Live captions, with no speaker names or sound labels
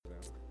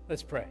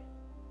Let's pray.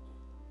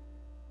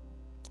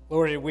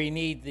 Lord, we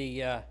need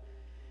the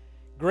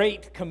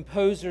great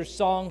composer's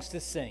songs to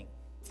sing.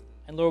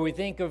 And Lord, we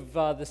think of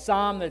the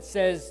psalm that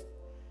says,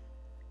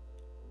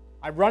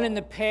 I run in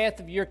the path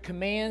of your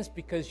commands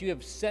because you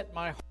have set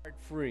my heart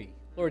free.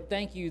 Lord,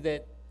 thank you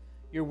that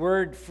your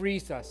word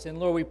frees us. And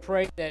Lord, we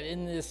pray that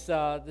in this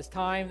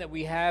time that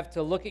we have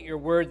to look at your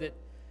word, that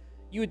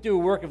you would do a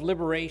work of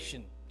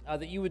liberation,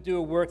 that you would do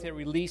a work that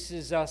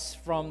releases us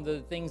from the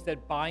things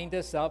that bind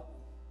us up.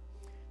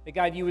 That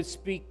God, you would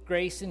speak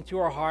grace into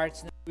our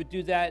hearts, and you would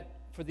do that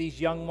for these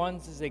young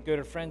ones as they go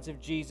to Friends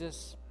of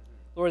Jesus.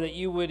 Lord, that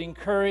you would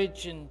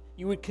encourage and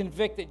you would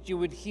convict, that you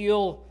would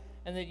heal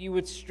and that you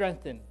would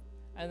strengthen.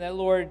 And that,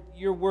 Lord,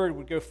 your word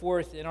would go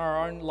forth in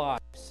our own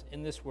lives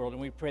in this world.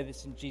 And we pray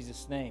this in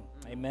Jesus' name.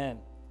 Amen.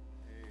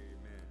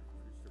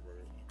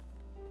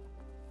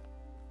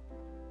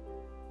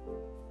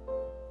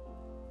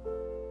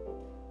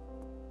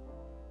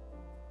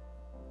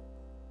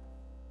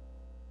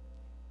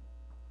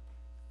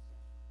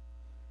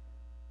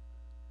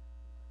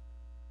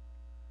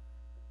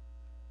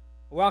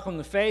 Welcome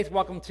to Faith.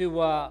 Welcome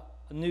to a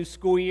new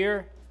school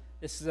year.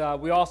 This is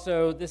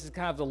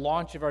kind of the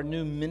launch of our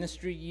new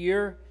ministry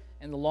year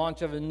and the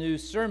launch of a new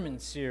sermon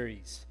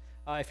series.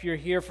 If you're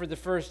here for the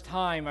first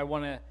time, I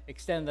want to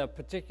extend a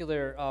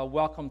particular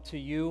welcome to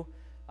you.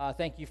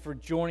 Thank you for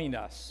joining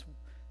us.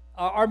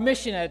 Our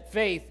mission at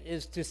Faith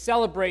is to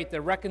celebrate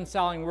the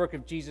reconciling work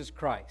of Jesus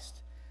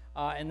Christ.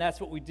 And that's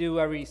what we do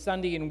every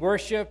Sunday in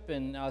worship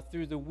and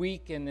through the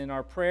week and in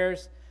our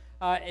prayers.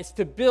 It's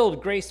to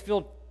build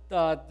grace-filled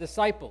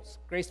disciples,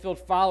 grace-filled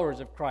followers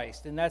of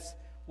Christ. And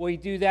we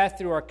do that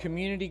through our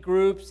community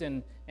groups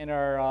and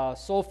our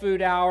Soul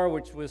Food Hour,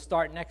 which will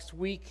start next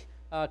week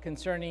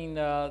concerning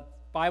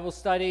Bible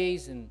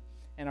studies and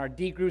our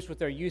D groups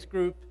with our youth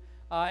group.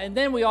 And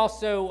then we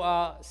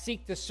also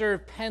seek to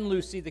serve Penn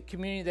Lucy, the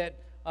community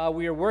that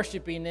we are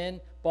worshiping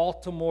in,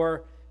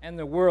 Baltimore and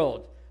the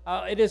world.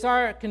 It is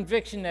our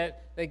conviction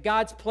that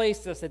God's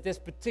placed us at this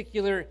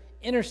particular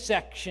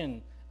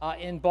intersection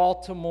in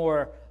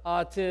Baltimore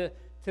to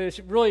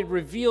really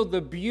reveal the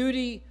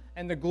beauty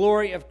and the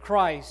glory of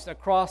Christ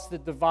across the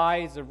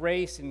divides of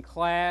race and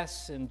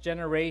class and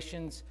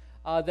generations,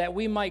 that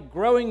we might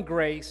grow in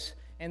grace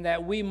and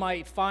that we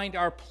might find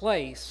our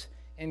place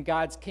in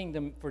God's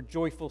kingdom for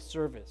joyful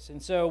service.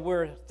 And so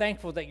we're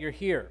thankful that you're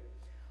here.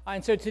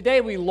 And so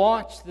today we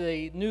launched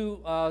the new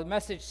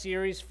message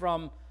series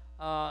from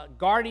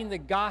Guarding the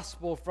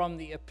Gospel from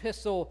the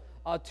Epistle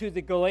to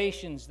the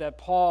Galatians that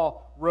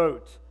Paul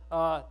wrote.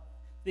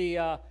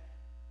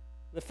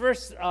 The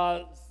first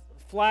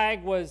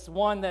flag was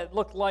one that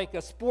looked like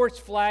a sports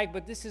flag,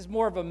 but this is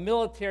more of a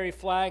military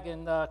flag.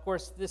 And, of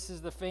course, this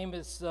is the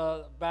famous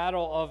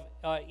Battle of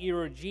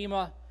Iwo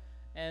Jima.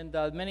 And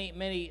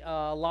many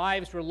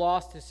lives were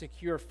lost to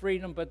secure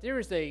freedom. But there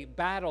is a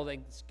battle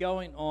that's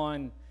going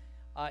on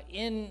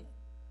in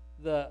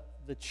the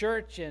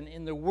church and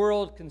in the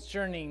world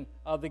concerning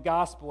the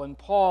gospel. And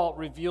Paul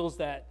reveals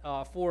that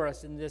for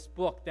us in this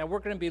book. Now, we're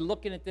going to be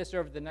looking at this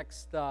over the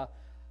next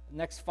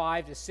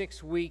 5 to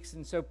 6 weeks,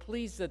 and so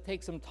please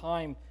take some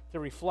time to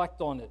reflect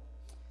on it.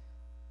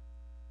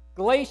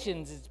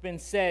 Galatians, it's been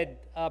said,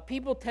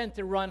 people tend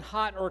to run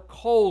hot or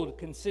cold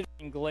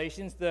considering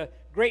Galatians. The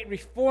great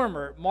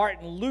reformer,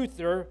 Martin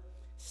Luther,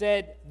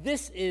 said,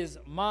 "This is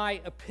my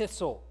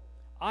epistle.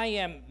 I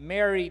am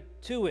married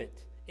to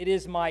it. It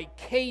is my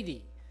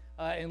Katie."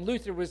 And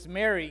Luther was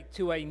married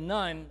to a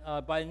nun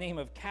by the name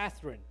of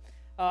Catherine.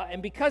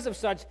 And because of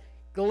such,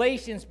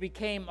 Galatians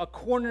became a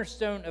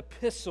cornerstone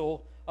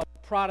epistle of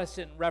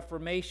Protestant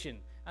Reformation.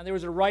 And there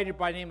was a writer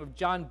by the name of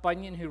John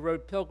Bunyan who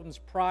wrote Pilgrim's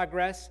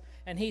Progress,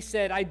 and he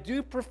said, "I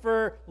do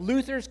prefer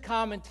Luther's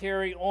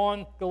commentary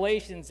on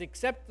Galatians,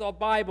 except the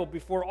Bible,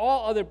 before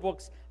all other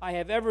books I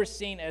have ever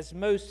seen, as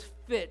most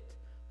fit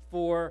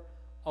for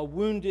a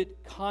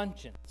wounded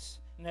conscience."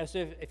 Now,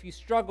 so if you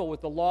struggle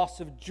with the loss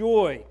of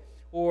joy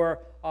or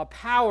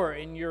power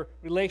in your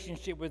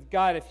relationship with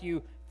God, if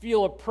you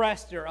feel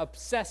oppressed or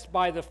obsessed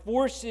by the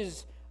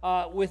forces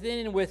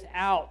within and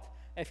without,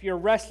 if you're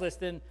restless,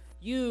 then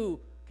you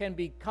can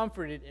be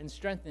comforted and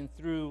strengthened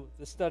through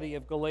the study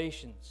of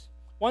Galatians.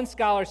 One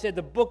scholar said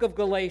the book of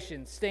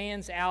Galatians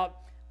stands out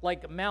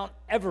like Mount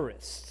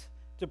Everest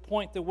to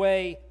point the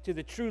way to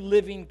the true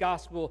living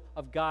gospel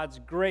of God's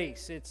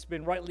grace. It's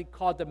been rightly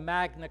called the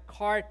Magna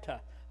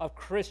Carta of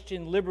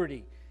Christian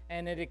liberty,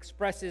 and it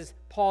expresses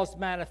Paul's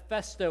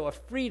manifesto of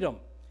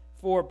freedom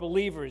for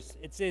believers.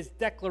 It's his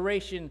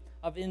declaration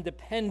of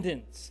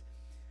independence.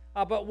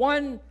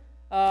 But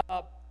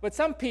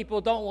some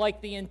people don't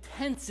like the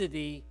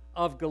intensity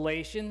of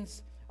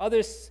Galatians.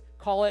 Others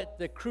call it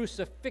the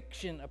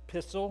crucifixion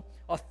epistle,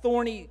 a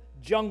thorny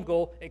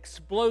jungle,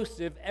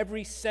 explosive,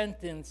 every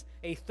sentence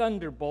a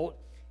thunderbolt.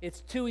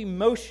 It's too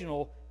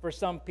emotional for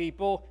some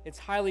people. It's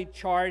highly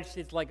charged.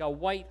 It's like a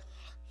white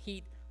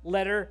heat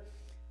letter,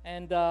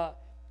 and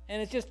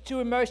it's just too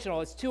emotional.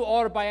 It's too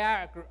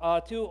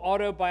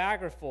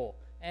autobiographical,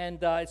 and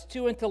it's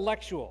too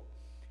intellectual.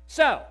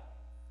 So,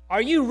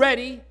 are you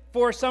ready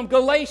for some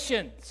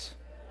Galatians.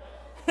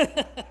 All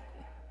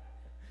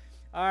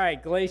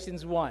right,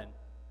 Galatians 1.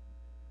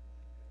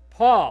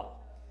 Paul,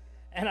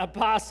 an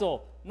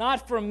apostle,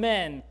 not from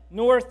men,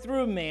 nor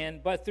through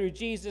man, but through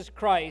Jesus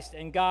Christ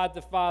and God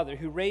the Father,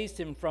 who raised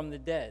him from the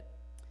dead,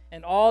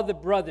 and all the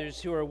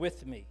brothers who are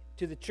with me,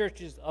 to the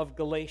churches of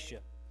Galatia.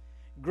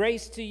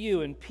 Grace to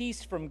you and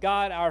peace from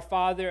God our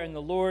Father and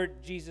the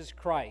Lord Jesus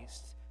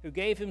Christ, who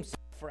gave himself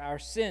for our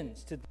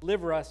sins to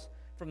deliver us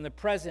from the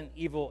present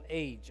evil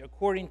age,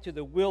 according to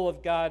the will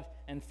of God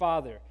and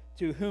Father,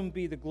 to whom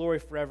be the glory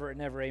forever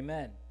and ever.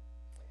 Amen.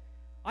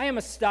 I am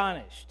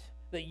astonished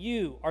that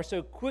you are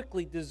so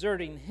quickly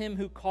deserting him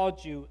who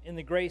called you in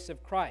the grace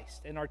of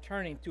Christ and are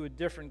turning to a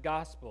different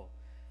gospel.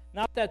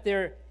 Not that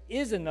there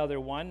is another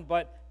one,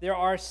 but there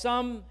are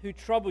some who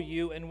trouble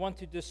you and want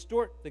to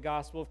distort the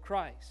gospel of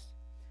Christ.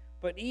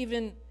 But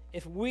even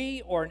if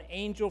we or an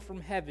angel from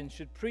heaven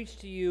should preach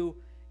to you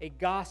a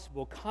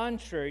gospel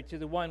contrary to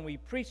the one we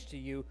preach to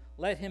you,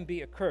 let him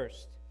be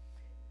accursed.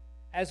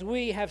 As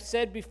we have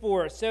said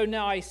before, so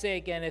now I say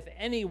again, if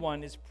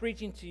anyone is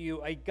preaching to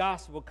you a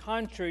gospel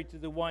contrary to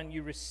the one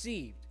you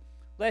received,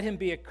 let him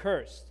be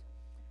accursed.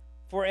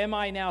 For am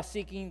I now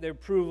seeking the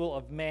approval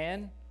of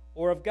man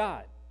or of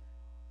God?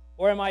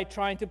 Or am I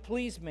trying to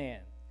please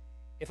man?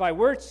 If I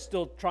were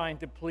still trying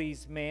to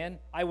please man,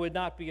 I would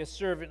not be a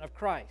servant of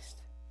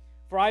Christ.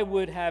 For I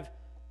would have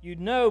you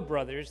know,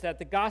 brothers, that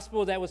the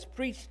gospel that was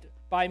preached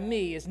by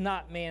me is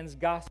not man's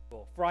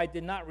gospel. For I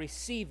did not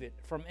receive it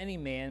from any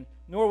man,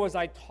 nor was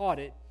I taught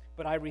it,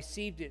 but I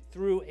received it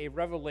through a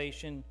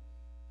revelation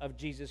of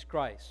Jesus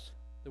Christ,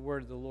 the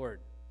word of the Lord.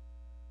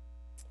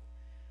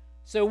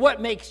 So what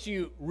makes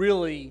you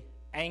really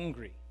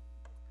angry?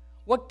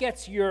 What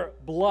gets your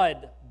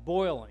blood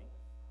boiling?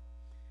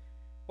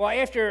 Well,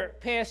 after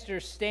Pastor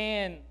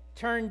Stan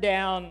turned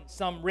down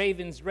some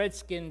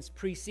Ravens-Redskins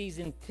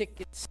preseason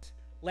tickets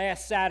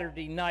last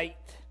Saturday night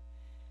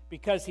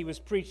because he was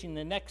preaching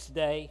the next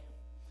day,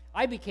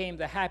 I became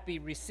the happy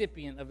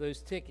recipient of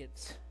those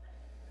tickets.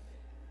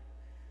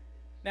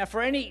 Now,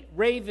 for any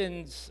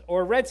Ravens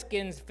or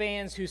Redskins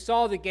fans who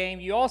saw the game,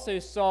 you also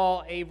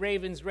saw a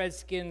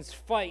Ravens-Redskins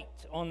fight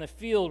on the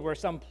field where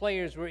some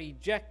players were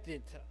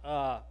ejected.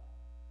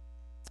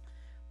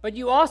 But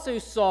you also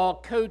saw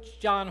Coach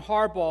John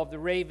Harbaugh of the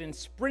Ravens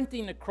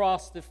sprinting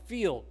across the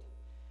field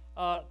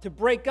to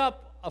break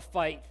up a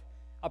fight.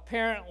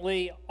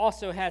 Apparently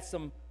also had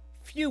some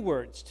few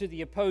words to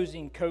the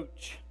opposing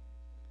coach.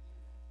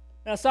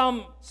 Now,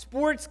 some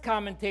sports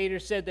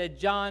commentators said that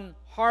John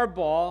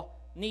Harbaugh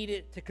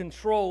needed to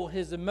control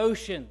his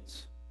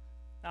emotions.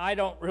 Now, I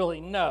don't really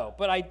know,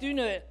 but I do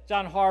know that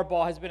John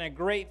Harbaugh has been a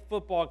great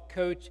football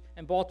coach,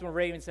 and Baltimore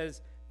Ravens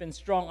has been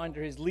strong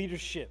under his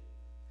leadership.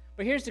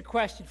 But here's the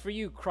question for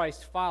you,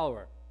 Christ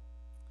follower.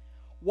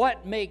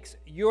 What makes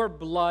your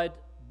blood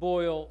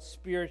boil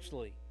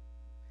spiritually?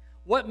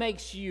 What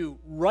makes you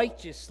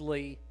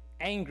righteously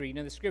angry?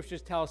 Now, the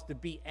scriptures tell us to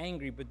be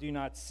angry, but do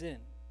not sin.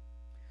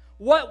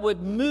 What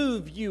would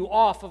move you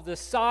off of the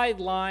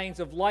sidelines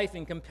of life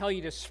and compel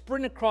you to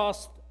sprint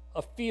across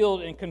a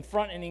field and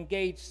confront and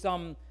engage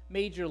some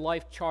major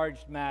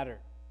life-charged matter?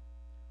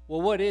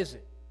 Well, what is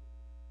it?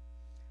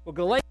 Well,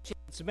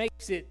 Galatians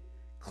makes it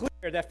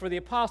clear that for the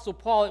Apostle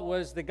Paul, it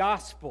was the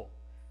gospel,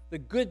 the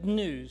good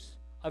news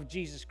of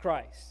Jesus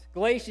Christ.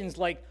 Galatians,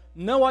 like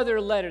no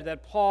other letter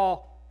that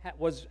Paul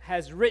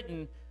has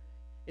written,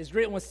 is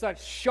written with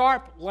such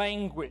sharp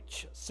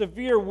language,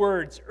 severe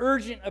words,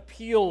 urgent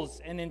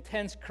appeals, and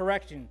intense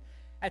correction.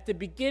 At the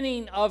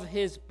beginning of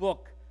his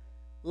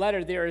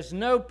letter, there is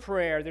no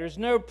prayer, there's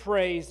no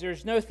praise,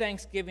 there's no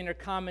thanksgiving or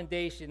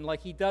commendation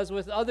like he does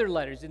with other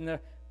letters. In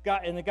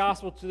the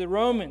gospel to the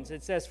Romans,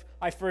 it says,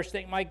 I first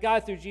thank my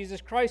God through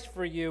Jesus Christ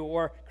for you.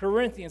 Or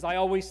Corinthians, I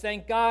always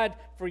thank God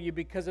for you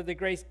because of the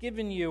grace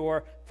given you.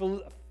 Or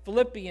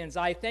Philippians,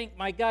 I thank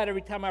my God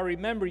every time I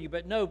remember you.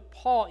 But no,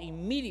 Paul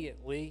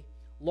immediately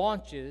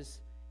launches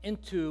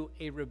into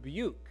a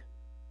rebuke.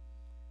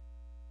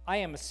 I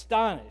am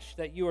astonished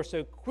that you are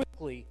so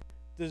quickly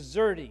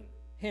deserting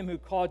him who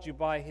called you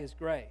by his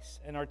grace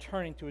and are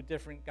turning to a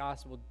different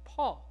gospel.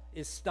 Paul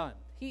is stunned.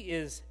 He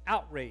is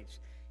outraged.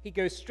 He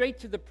goes straight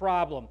to the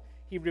problem.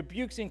 He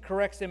rebukes and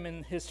corrects them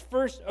in his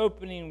first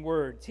opening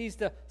words. He's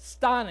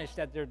astonished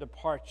at their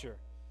departure.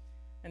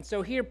 And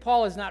so here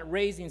Paul is not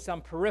raising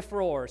some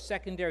peripheral or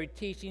secondary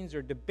teachings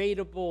or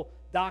debatable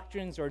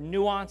doctrines or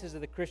nuances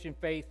of the Christian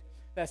faith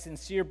that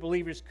sincere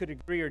believers could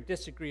agree or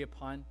disagree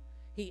upon.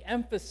 He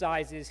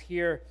emphasizes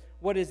here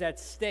what is at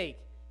stake.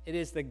 It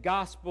is the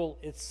gospel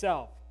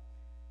itself.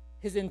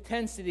 His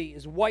intensity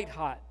is white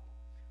hot.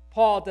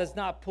 Paul does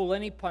not pull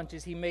any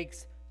punches. He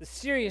makes the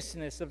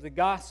seriousness of the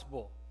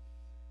gospel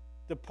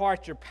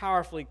departure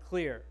powerfully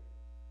clear.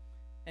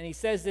 And he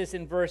says this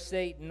in verse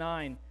 8 and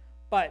 9.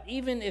 But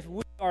even if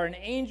we or an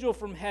angel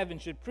from heaven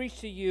should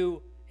preach to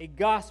you a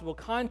gospel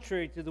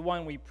contrary to the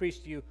one we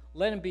preach to you,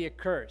 let him be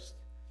accursed.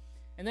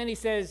 And then he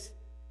says,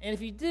 and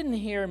if you didn't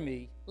hear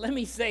me, let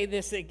me say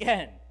this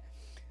again.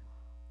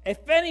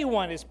 If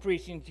anyone is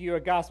preaching to you a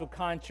gospel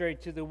contrary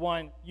to the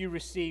one you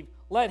received,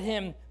 let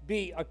him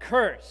be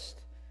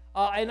accursed.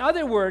 In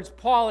other words,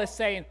 Paul is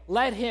saying,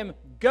 let him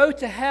go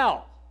to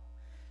hell.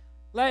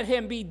 Let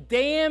him be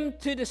damned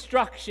to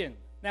destruction.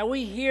 Now,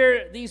 we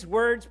hear these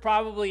words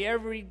probably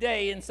every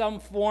day in some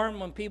form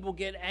when people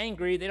get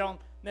angry. They don't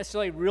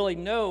necessarily really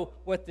know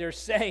what they're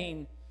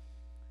saying.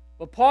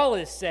 But Paul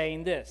is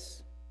saying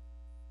this.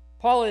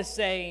 Paul is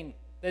saying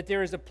that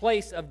there is a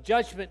place of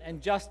judgment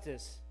and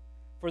justice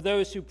for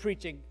those who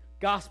preach a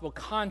gospel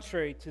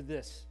contrary to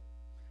this.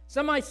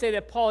 Some might say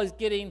that Paul is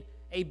getting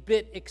a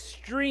bit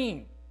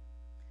extreme.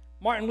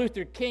 Martin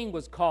Luther King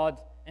was called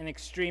an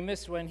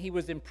extremist when he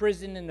was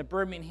imprisoned in the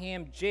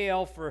Birmingham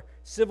jail for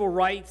civil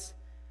rights,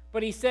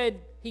 but he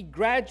said he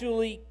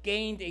gradually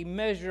gained a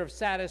measure of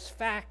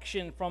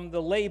satisfaction from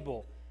the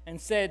label and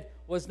said,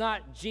 was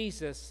not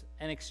Jesus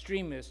an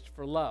extremist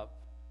for love?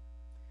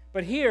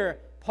 But here,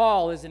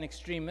 Paul is an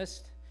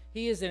extremist.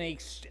 He is an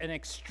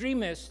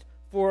extremist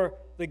for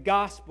the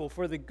gospel,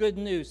 for the good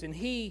news, and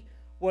he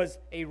was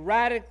a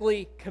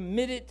radically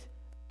committed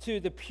to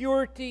the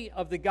purity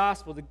of the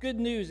gospel, the good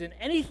news, and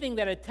anything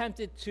that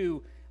attempted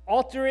to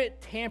alter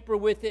it, tamper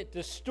with it,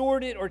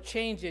 distort it, or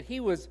change it, he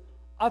was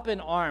up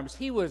in arms.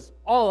 He was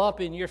all up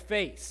in your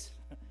face.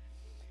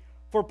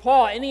 For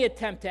Paul, any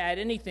attempt to add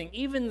anything,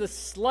 even the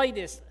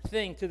slightest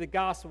thing to the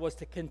gospel, was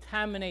to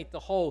contaminate the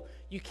whole.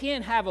 You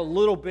can't have a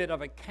little bit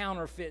of a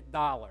counterfeit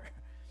dollar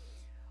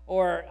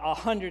or a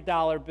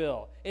 $100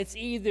 bill. It's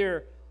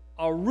either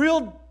a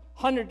real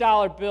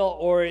 $100 bill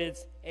or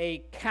it's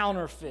a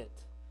counterfeit.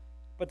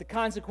 But the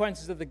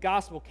consequences of the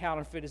gospel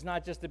counterfeit is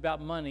not just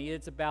about money,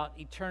 it's about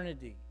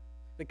eternity.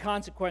 The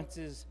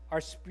consequences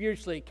are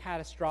spiritually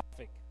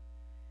catastrophic.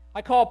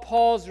 I call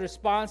Paul's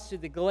response to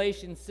the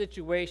Galatian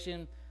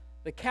situation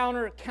the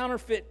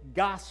counterfeit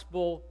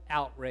gospel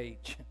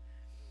outrage.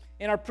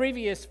 In our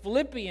previous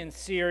Philippians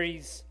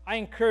series, I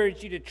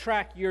encourage you to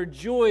track your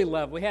joy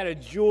level. We had a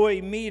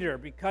joy meter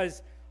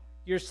because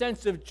your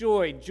sense of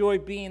joy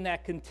being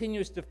that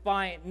continuous,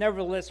 defiant,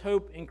 nevertheless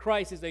hope in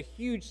Christ, is a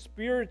huge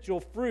spiritual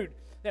fruit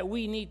that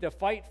we need to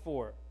fight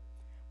for.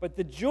 But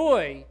the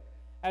joy,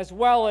 as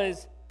well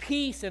as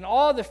peace and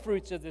all the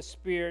fruits of the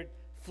Spirit,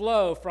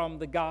 flow from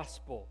the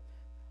gospel.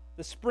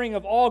 The spring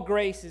of all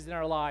graces in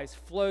our lives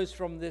flows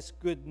from this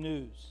good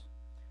news.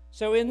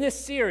 So in this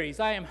series,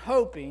 I am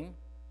hoping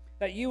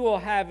that you will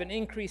have an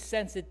increased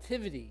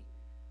sensitivity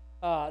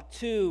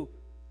to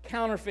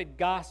counterfeit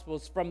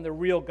gospels from the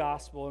real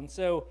gospel. And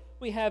so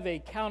we have a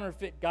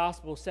counterfeit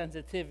gospel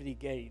sensitivity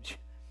gauge.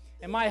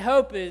 And my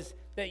hope is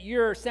that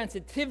your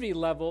sensitivity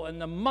level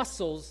and the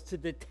muscles to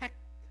detect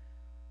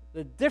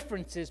the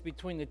differences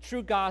between the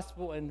true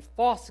gospel and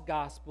false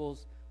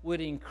gospels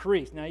would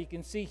increase. Now you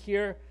can see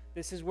here,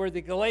 this is where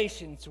the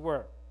Galatians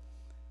were.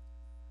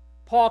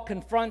 Paul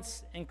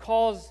confronts and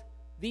calls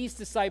these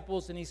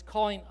disciples, and he's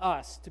calling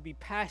us to be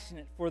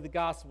passionate for the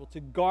gospel, to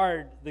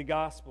guard the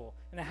gospel.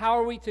 And how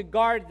are we to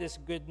guard this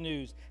good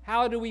news?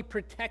 How do we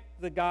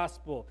protect the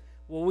gospel?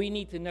 Well, we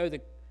need to know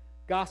the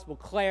gospel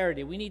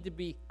clarity. We need to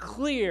be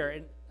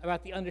clear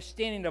about the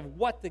understanding of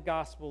what the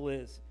gospel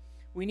is.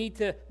 We need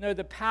to know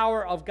the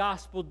power of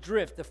gospel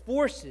drift, the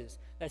forces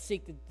that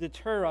seek to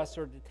deter us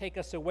or to take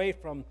us away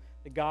from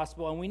the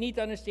gospel. And we need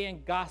to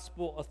understand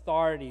gospel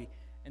authority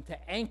and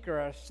to anchor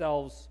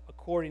ourselves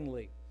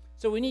accordingly.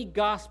 So we need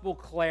gospel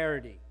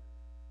clarity.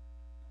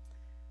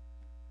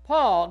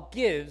 Paul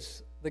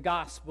gives the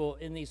gospel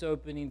in these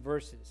opening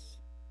verses.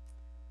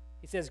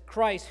 He says,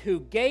 Christ,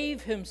 who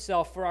gave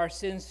himself for our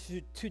sins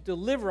to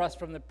deliver us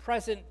from the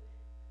present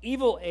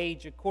evil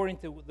age according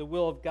to the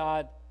will of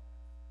God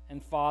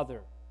and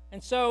Father.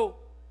 And so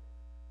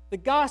the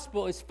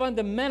gospel is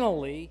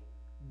fundamentally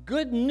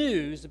good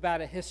news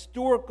about a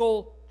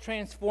historical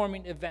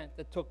transforming event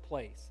that took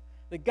place.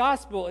 The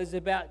gospel is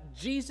about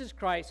Jesus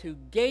Christ who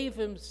gave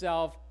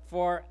himself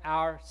for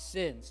our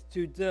sins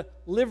to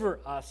deliver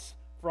us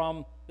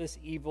from this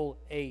evil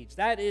age.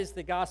 That is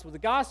the gospel. The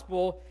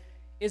gospel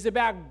is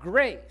about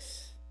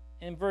grace.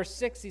 In verse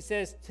 6 he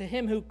says, to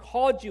him who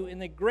called you in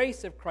the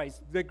grace of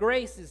Christ. The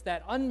grace is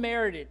that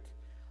unmerited,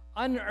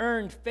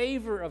 unearned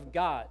favor of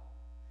God.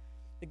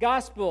 The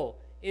gospel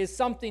is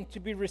something to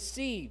be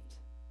received.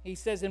 He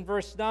says in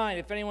verse 9,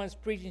 if anyone is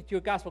preaching to you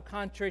a gospel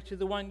contrary to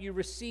the one you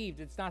received,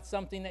 it's not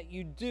something that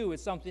you do,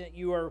 it's something that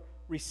you are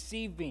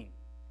receiving.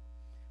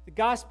 The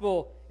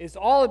gospel is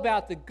all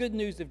about the good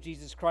news of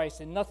Jesus Christ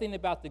and nothing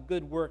about the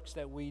good works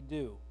that we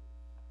do.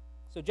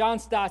 So John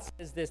Stott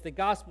says this, the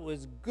gospel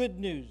is good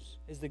news,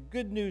 is the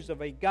good news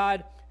of a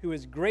God who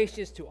is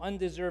gracious to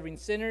undeserving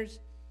sinners.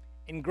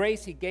 In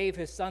grace he gave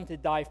his Son to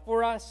die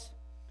for us.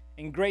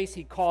 In grace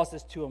he calls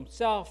us to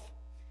himself.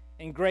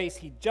 In grace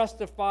he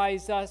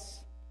justifies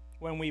us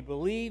when we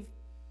believe.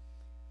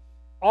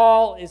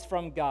 All is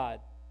from God.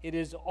 It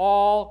is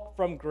all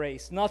from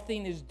grace.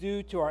 Nothing is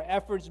due to our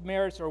efforts,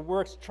 merits, or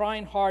works.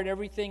 Trying hard,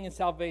 everything in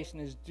salvation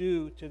is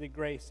due to the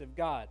grace of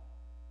God.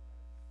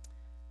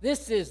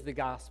 This is the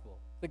gospel.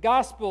 The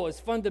gospel is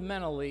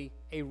fundamentally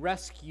a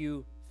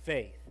rescue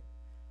faith.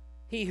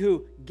 He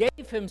who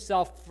gave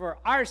himself for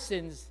our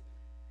sins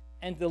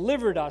and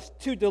delivered us,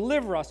 to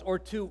deliver us, or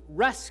to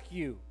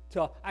rescue,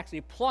 to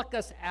actually pluck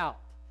us out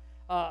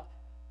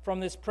from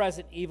this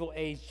present evil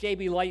age.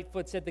 J.B.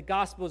 Lightfoot said the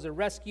gospel is a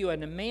rescue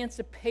and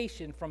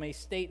emancipation from a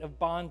state of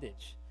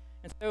bondage.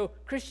 And so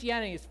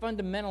Christianity is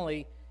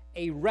fundamentally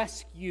a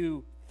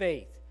rescue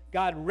faith.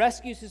 God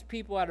rescues his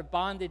people out of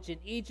bondage in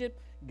Egypt.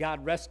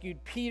 God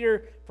rescued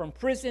Peter from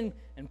prison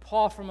and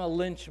Paul from a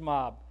lynch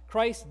mob.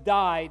 Christ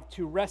died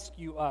to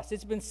rescue us.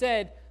 It's been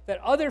said that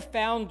other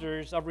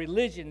founders of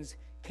religions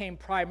came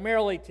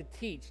primarily to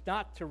teach,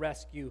 not to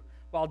rescue.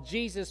 While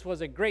Jesus was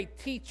a great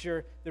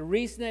teacher, the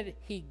reason that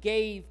he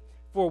gave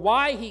for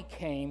why he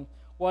came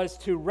was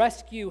to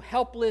rescue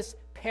helpless,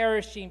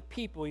 perishing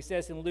people. He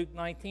says in Luke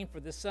 19,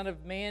 "For the Son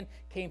of Man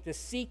came to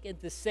seek and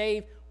to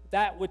save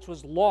that which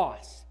was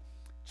lost."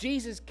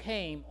 Jesus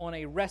came on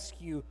a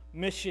rescue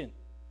mission.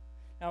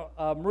 Now,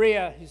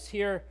 Maria, who's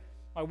here,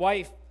 my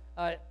wife,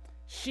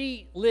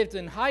 she lived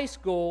in high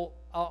school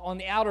on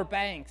the Outer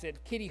Banks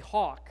at Kitty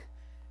Hawk,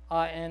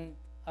 and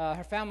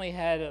her family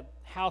had a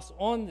house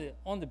on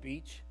the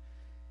beach,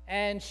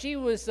 and she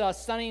was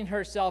sunning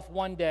herself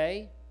one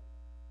day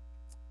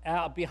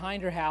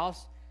behind her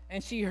house,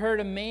 and she heard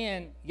a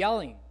man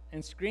yelling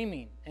and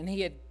screaming, and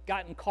he had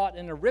gotten caught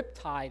in a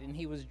riptide, and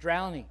he was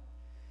drowning.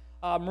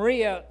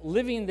 Maria,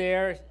 living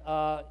there,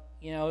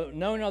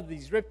 knowing of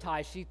these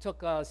riptides, she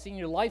took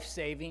senior life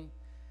saving,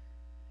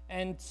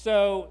 and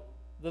so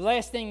the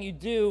last thing you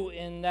do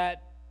in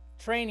that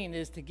training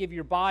is to give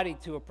your body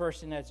to a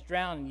person that's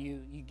drowning.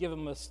 You give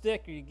them a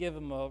stick or you give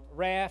them a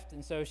raft,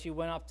 and so she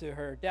went up to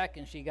her deck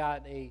and she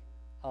got a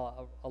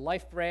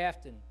life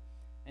raft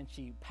and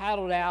she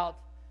paddled out.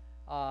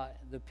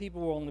 The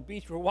people were on the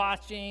beach were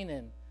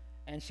watching,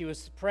 and she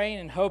was praying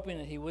and hoping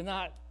that he would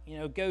not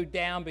go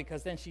down,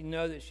 because then she'd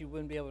know that she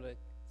wouldn't be able to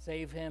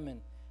save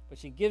him. But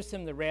she gives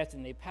him the raft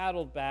and they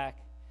paddled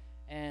back,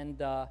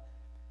 and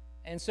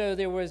so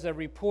there was a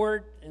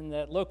report in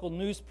the local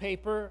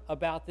newspaper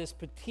about this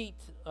petite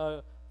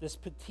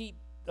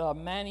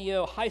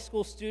Manio high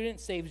school student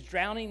saves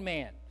drowning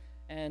man,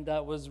 and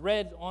was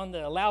read on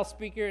the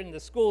loudspeaker in the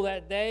school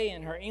that day,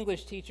 and her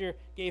English teacher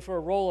gave her a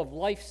role of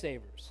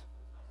lifesavers.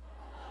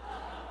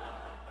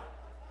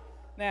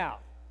 Now,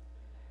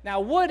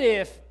 what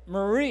if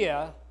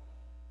Maria,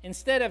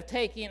 instead of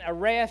taking a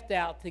raft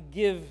out to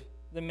give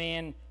the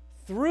man,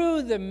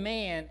 threw the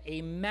man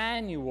a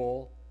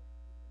manual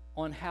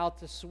on how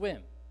to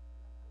swim?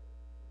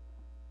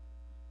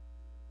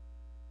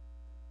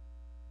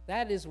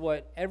 That is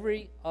what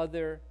every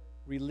other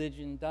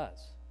religion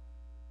does.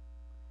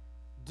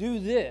 Do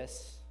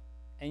this,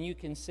 and you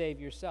can save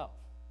yourself.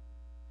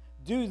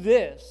 Do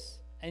this,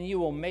 and you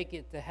will make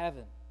it to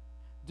heaven.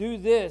 Do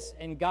this,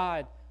 and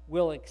God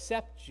will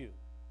accept you.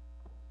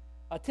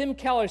 Tim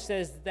Keller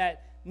says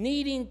that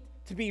needing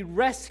to be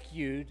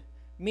rescued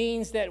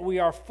means that we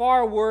are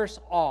far worse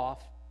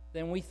off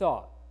than we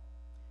thought.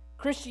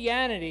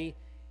 Christianity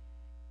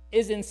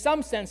is in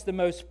some sense the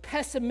most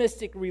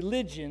pessimistic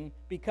religion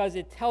because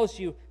it tells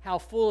you how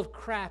full of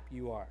crap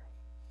you are.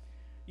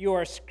 You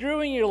are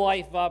screwing your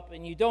life up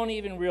and you don't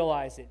even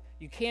realize it.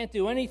 You can't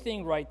do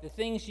anything right. The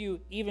things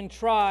you even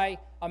try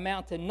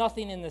amount to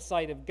nothing in the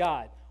sight of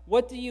God.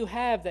 What do you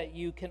have that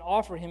you can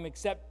offer him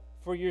except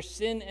for your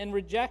sin and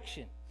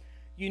rejection?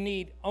 You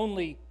need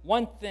only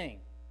one thing: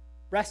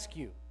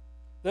 rescue.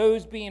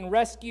 Those being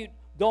rescued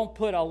don't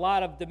put a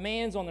lot of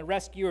demands on the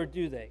rescuer,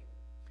 do they?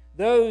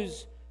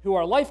 Those who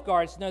are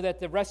lifeguards know that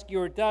the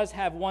rescuer does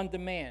have one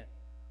demand: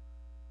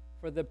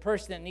 for the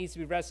person that needs to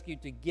be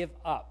rescued to give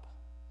up.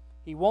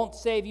 He won't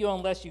save you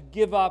unless you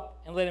give up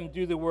and let him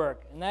do the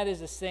work. And that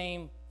is the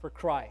same for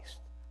Christ.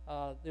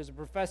 There's a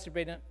professor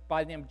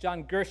by the name of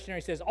John Gerstner.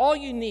 He says, all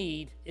you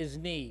need is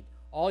need.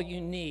 All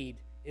you need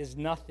is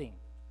nothing.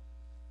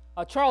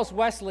 Charles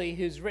Wesley,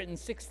 who's written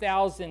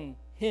 6,000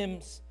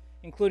 hymns,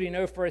 including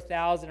 "O for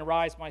 1,000,"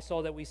 "Arise, My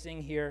Soul," that we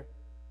sing here.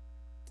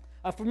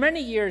 For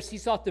many years, he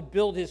sought to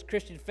build his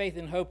Christian faith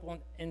and hope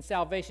in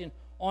salvation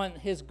on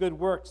his good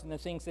works and the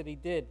things that he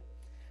did.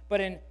 But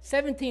in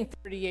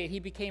 1738, he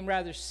became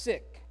rather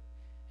sick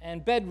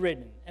and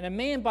bedridden, and a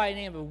man by the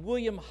name of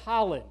William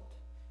Holland,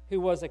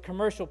 who was a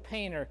commercial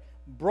painter,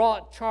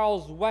 brought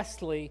Charles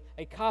Wesley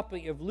a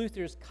copy of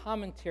Luther's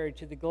commentary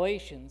to the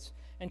Galatians,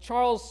 and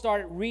Charles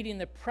started reading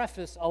the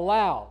preface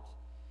aloud.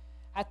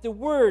 At the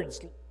words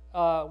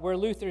where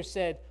Luther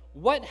said,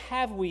 "What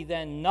have we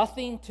then?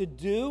 Nothing to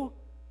do?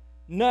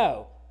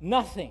 No,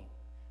 nothing,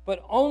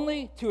 but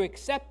only to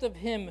accept of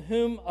him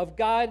whom of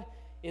God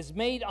is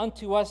made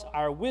unto us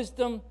our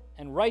wisdom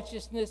and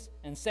righteousness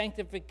and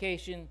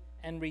sanctification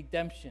and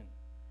redemption."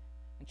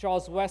 And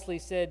Charles Wesley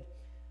said,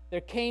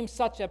 "There came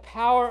such a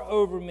power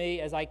over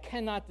me as I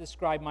cannot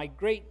describe. My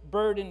great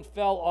burden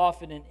fell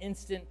off in an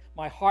instant.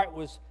 My heart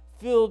was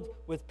filled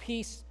with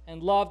peace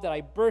and love that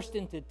I burst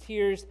into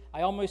tears.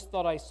 I almost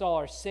thought I saw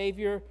our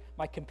Savior.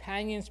 My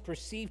companions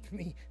perceived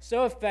me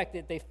so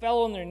affected, they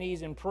fell on their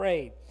knees and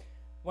prayed.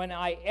 When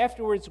I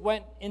afterwards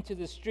went into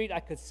the street,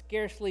 I could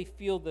scarcely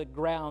feel the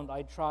ground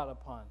I trod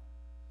upon."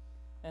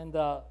 And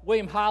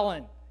William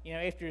Holland,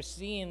 after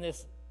seeing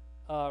this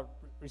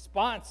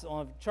response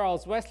on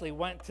Charles Wesley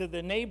went to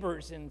the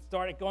neighbors and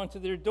started going to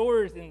their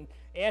doors and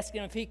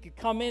asking if he could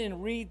come in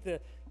and read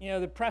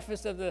the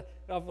preface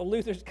of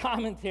Luther's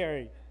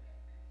commentary.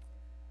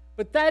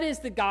 But that is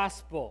the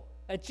gospel,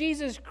 that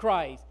Jesus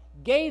Christ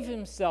gave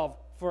himself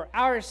for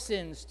our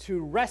sins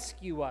to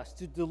rescue us,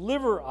 to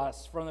deliver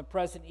us from the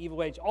present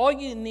evil age. All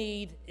you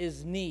need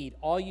is need.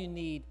 All you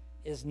need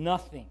is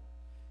nothing.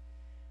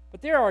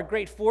 But there are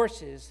great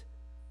forces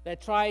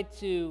that try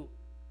to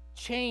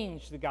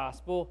change the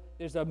gospel.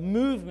 There's a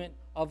movement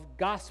of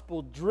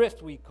gospel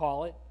drift, we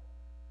call it.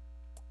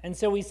 And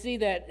so we see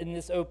that in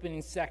this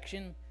opening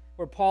section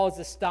where Paul is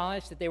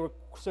astonished that they were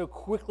so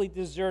quickly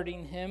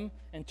deserting him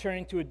and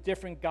turning to a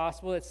different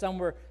gospel, that some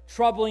were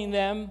troubling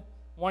them,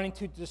 wanting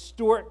to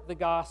distort the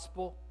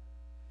gospel.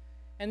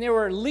 And there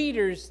were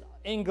leaders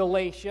in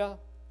Galatia,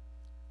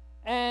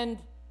 and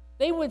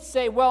they would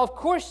say, well, of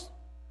course,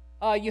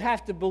 you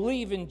have to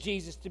believe in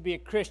Jesus to be a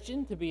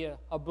Christian, to be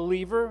a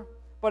believer,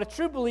 but a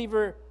true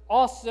believer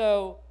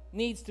also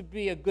needs to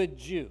be a good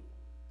Jew.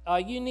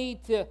 You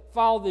need to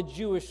follow the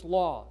Jewish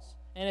laws.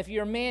 And if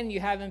you're a man and you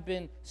haven't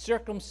been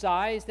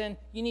circumcised, then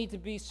you need to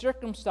be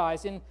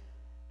circumcised. And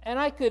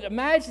I could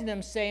imagine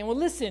them saying, well,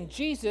 listen,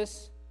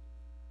 Jesus,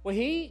 well,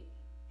 he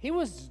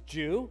was a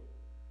Jew.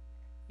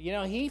 You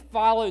know, he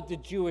followed the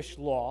Jewish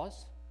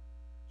laws.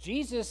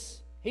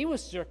 Jesus, he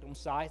was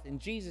circumcised, and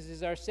Jesus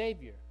is our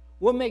Savior.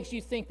 What makes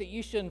you think that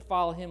you shouldn't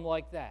follow him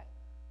like that?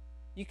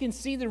 You can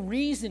see the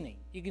reasoning.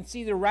 You can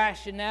see the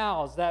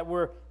rationales that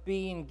were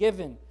being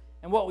given.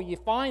 And what you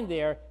find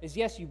there is,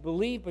 yes, you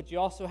believe, but you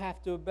also have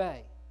to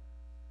obey.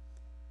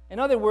 In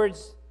other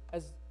words,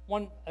 as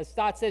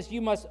Stott says,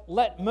 you must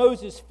let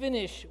Moses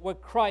finish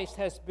what Christ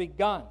has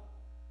begun.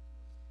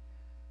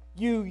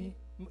 You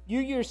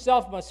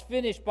yourself must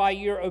finish by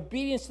your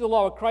obedience to the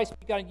law what Christ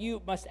begun. You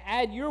must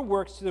add your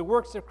works to the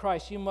works of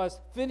Christ. You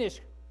must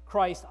finish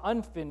Christ's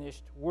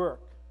unfinished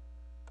work.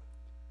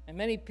 And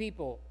many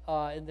people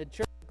in the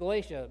church of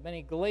Galatia,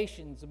 many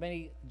Galatians,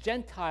 many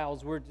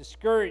Gentiles were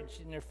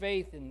discouraged in their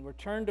faith and were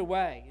turned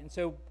away. And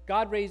so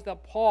God raised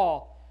up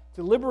Paul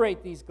to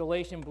liberate these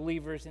Galatian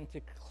believers and to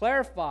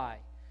clarify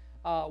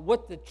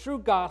what the true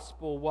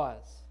gospel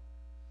was.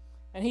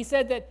 And he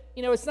said that,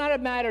 it's not a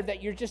matter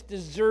that you're just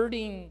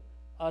deserting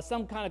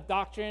some kind of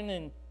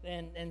doctrine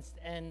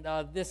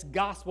and this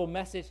gospel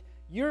message.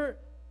 You're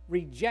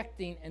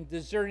rejecting and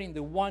deserting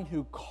the one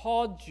who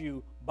called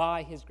you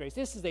by his grace.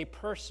 This is a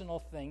personal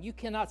thing. You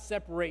cannot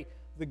separate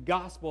the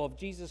gospel of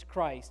Jesus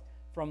Christ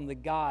from the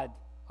God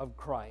of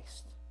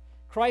Christ.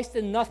 Christ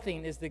in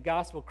nothing is the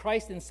gospel.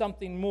 Christ in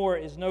something more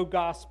is no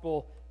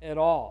gospel at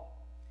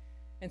all.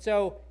 And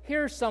so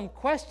here are some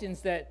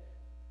questions that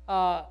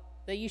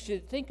you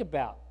should think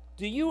about.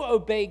 Do you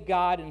obey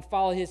God and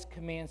follow his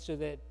commands so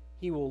that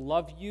he will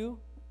love you?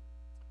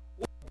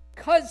 Or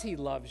because he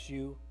loves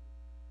you,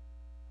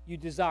 you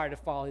desire to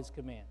follow his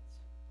commands?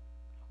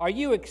 Are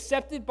you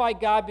accepted by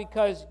God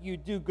because you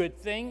do good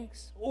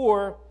things,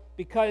 or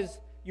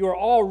because you are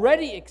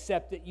already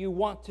accepted, you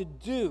want to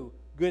do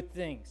good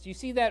things? You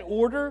see that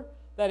order?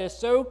 That is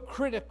so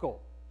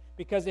critical,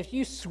 because if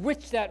you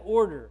switch that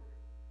order,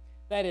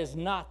 that is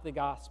not the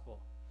gospel.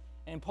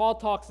 And Paul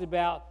talks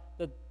about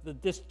the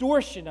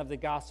distortion of the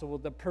gospel,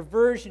 the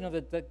perversion of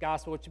the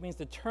gospel, which means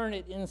to turn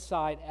it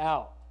inside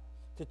out,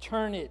 to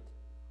turn it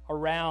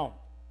around.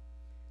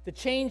 To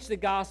change the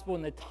gospel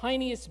in the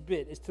tiniest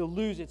bit is to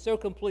lose it so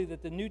completely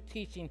that the new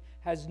teaching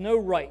has no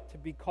right to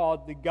be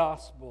called the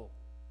gospel.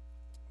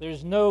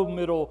 There's no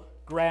middle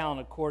ground,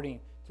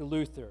 according to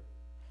Luther.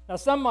 Now,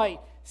 some might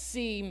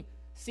see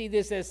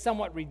this as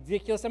somewhat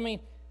ridiculous. I mean,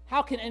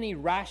 how can any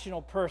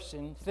rational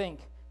person think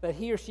that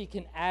he or she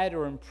can add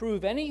or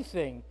improve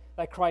anything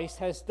that Christ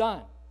has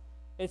done?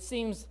 It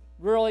seems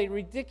really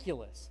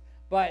ridiculous.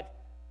 But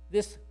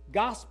this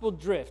gospel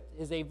drift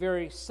is a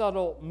very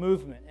subtle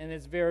movement, and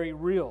it's very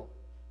real.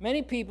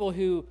 Many people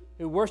who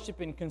worship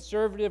in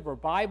conservative or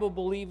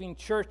Bible-believing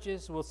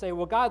churches will say,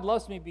 well, God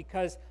loves me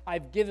because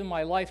I've given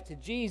my life to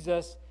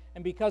Jesus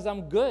and because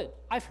I'm good.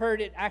 I've heard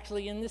it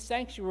actually in this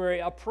sanctuary,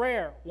 a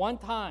prayer one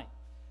time.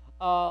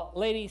 A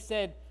lady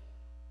said,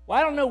 well,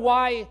 I don't know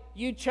why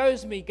you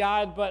chose me,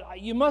 God, but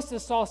you must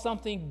have saw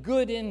something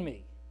good in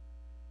me.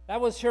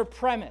 That was her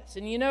premise.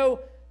 And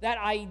that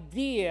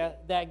idea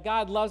that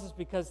God loves us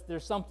because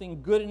there's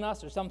something good in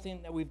us or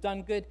something that we've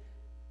done good,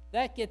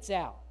 that gets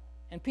out.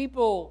 And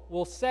people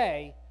will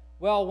say,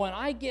 well, when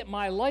I get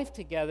my life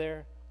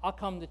together, I'll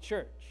come to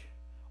church.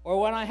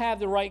 Or when I have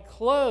the right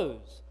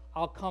clothes,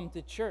 I'll come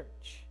to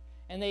church.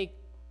 And they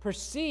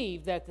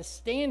perceive that the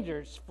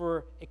standards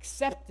for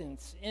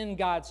acceptance in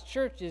God's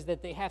church is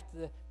that they have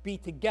to be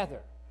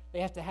together. They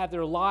have to have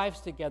their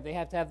lives together. They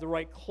have to have the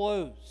right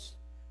clothes.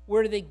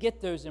 Where do they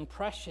get those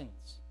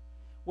impressions?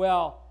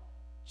 Well,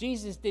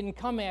 Jesus didn't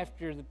come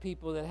after the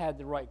people that had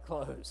the right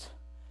clothes.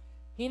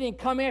 He didn't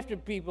come after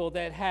people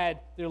that had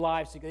their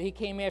lives together. He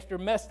came after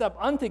messed up,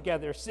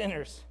 untogether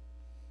sinners.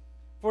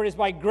 For it is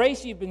by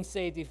grace you've been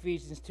saved,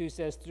 Ephesians 2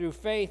 says, through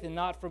faith and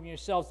not from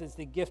yourselves. It's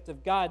the gift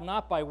of God,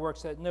 not by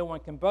works that no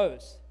one can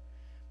boast.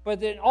 But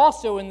then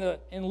also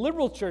in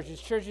liberal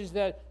churches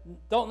that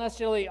don't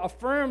necessarily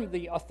affirm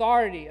the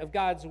authority of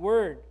God's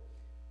word,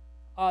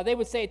 they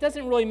would say it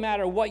doesn't really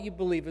matter what you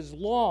believe as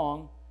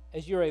long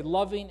as you're a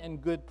loving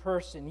and good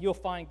person. You'll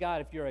find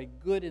God if you're a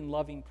good and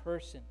loving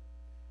person.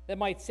 That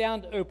might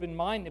sound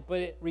open-minded, but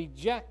it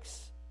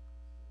rejects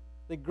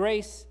the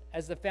grace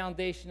as the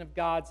foundation of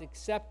God's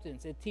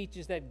acceptance. It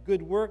teaches that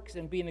good works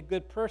and being a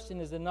good person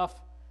is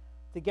enough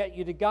to get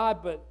you to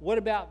God, but what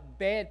about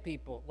bad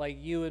people like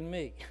you and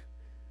me?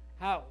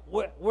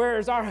 Where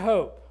is our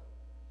hope?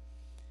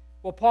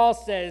 Well, Paul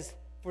says,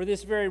 for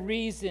this very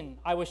reason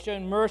I was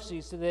shown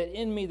mercy, so that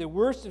in me, the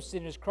worst of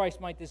sinners, Christ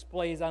might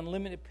display his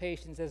unlimited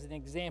patience as an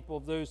example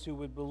of those who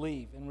would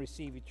believe and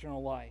receive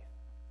eternal life.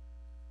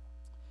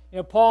 You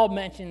know, Paul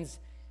mentions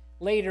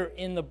later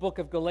in the book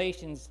of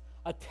Galatians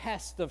a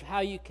test of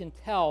how you can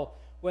tell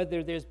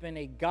whether there's been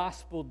a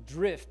gospel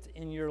drift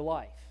in your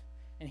life.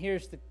 And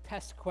here's the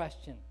test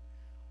question.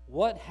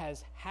 What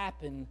has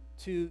happened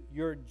to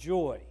your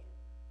joy?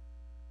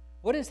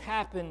 What has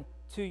happened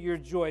to your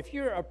joy? If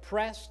you're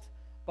oppressed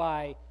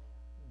by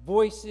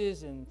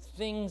voices and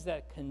things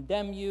that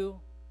condemn you,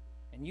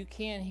 and you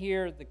can't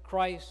hear the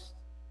Christ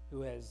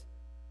who has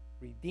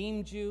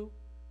redeemed you,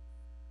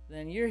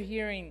 then you're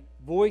hearing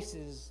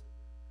voices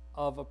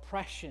of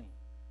oppression.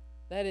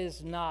 That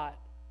is not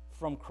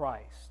from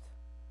Christ.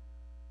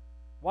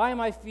 Why am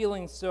I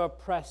feeling so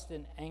oppressed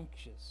and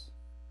anxious?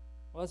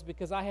 Well, it's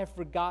because I have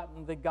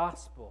forgotten the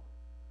gospel.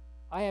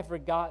 I have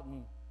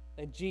forgotten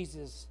that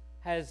Jesus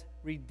has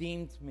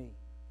redeemed me.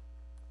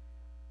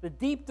 The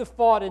deep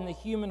default in the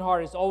human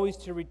heart is always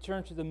to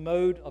return to the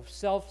mode of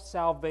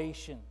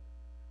self-salvation.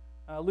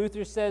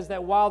 Luther says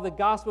that while the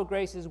gospel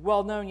grace is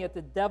well known, yet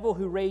the devil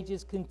who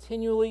rages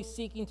continually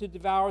seeking to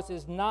devour us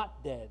is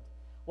not dead.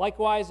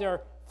 Likewise,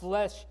 our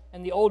flesh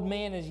and the old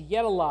man is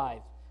yet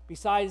alive.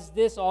 Besides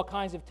this, all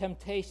kinds of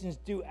temptations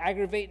do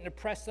aggravate and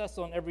oppress us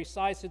on every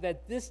side, so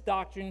that this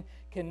doctrine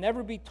can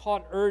never be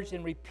taught, urged,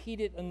 and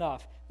repeated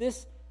enough.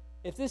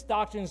 If this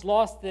doctrine is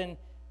lost, then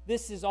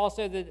this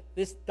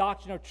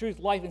doctrine of truth,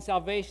 life, and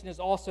salvation is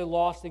also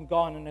lost and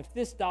gone. And if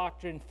this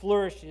doctrine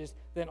flourishes,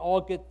 then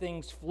all good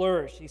things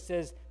flourish. He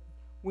says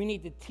we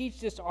need to teach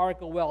this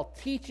article well.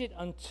 Teach it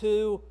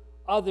unto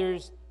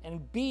others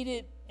and beat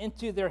it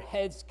into their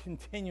heads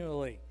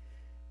continually.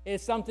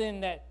 It's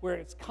something where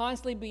it's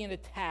constantly being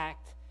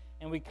attacked,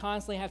 and we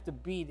constantly have to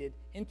beat it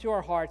into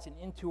our hearts and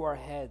into our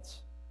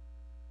heads.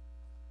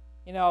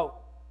 You know,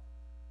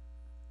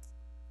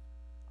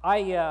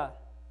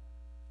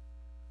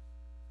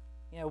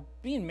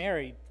 being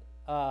married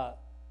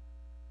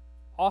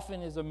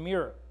often is a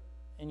mirror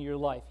in your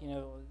life. You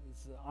know,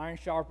 it's iron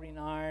sharpening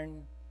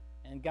iron,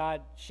 and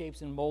God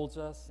shapes and molds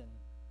us,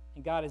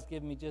 and God has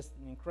given me just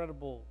an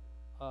incredible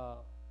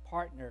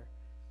partner.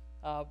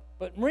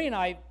 But Marie and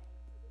I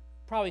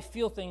probably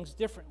feel things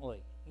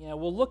differently. You know,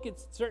 we'll look at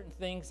certain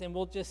things and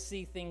we'll just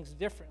see things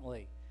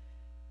differently.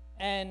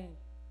 And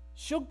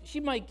she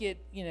might get,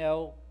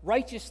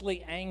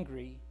 righteously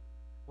angry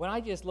when I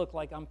just look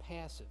like I'm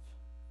passive.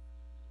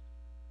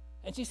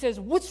 And she says,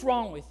 "What's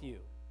wrong with you?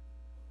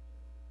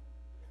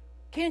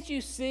 Can't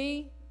you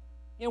see?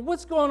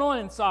 What's going on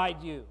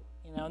inside you?"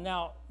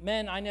 Now,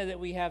 men, I know that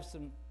we have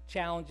some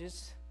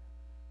challenges.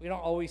 We don't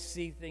always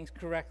see things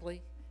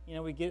correctly.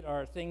 We get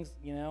our things,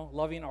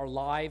 loving our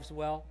lives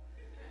well.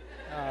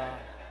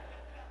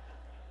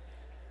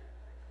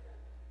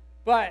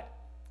 But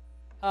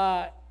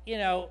I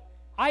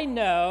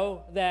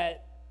know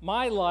that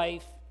my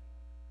life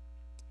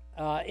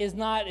is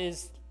not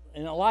as,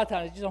 and a lot of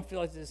times I just don't feel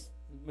like this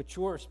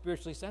mature or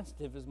spiritually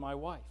sensitive as my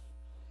wife.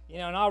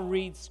 And I'll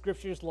read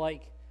scriptures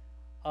like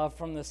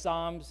from the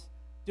Psalms,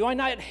 "Do I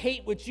not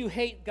hate what you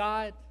hate,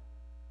 God?"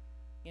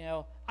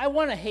 I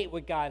want to hate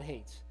what God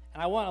hates,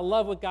 and I want to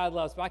love what God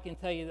loves, but I can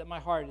tell you that my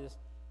heart is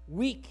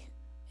weak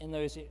in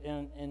those,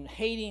 in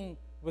hating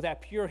with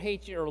that pure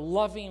hatred or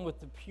loving with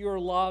the pure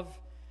love.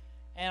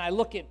 And I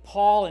look at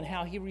Paul and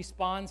how he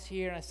responds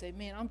here, and I say,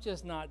 man, I'm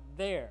just not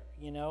there,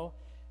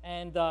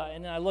 And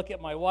then I look at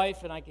my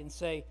wife, and I can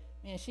say,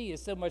 man, she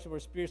is so much more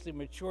spiritually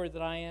mature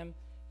than I am,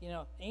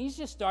 And you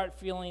just start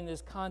feeling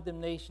this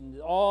condemnation,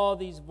 all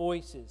these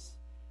voices.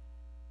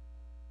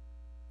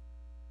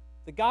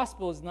 The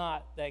gospel is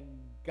not that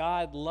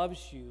God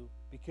loves you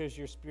because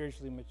you're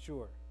spiritually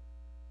mature.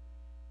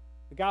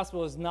 The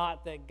gospel is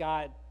not that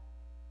God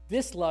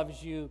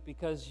disloves you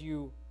because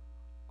you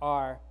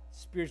are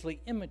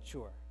spiritually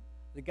immature.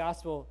 The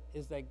gospel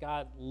is that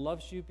God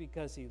loves you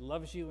because he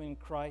loves you in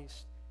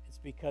Christ. It's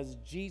because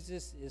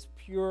Jesus is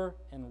pure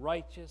and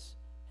righteous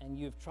and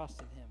you've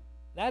trusted him.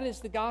 That is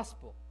the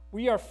gospel.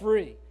 We are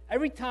free.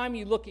 Every time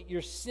you look at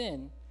your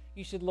sin,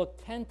 you should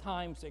look 10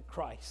 times at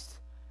Christ.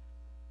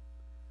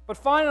 But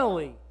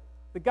finally,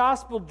 the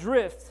gospel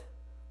drift.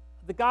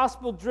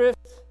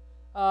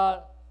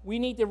 We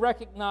need to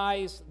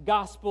recognize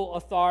gospel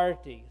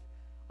authority.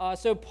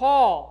 So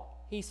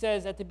Paul, he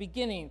says at the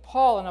beginning,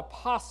 Paul, an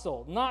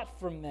apostle, not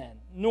from men,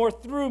 nor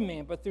through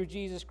men, but through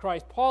Jesus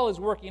Christ. Paul is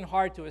working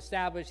hard to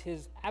establish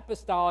his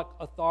apostolic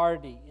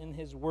authority in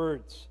his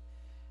words.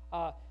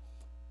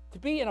 To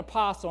be an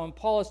apostle, and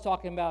Paul is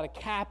talking about a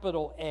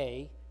capital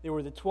A, there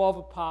were the 12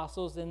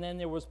 apostles, and then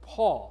there was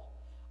Paul.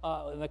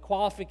 And the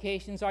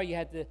qualifications are you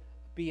had to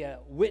be a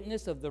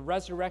witness of the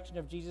resurrection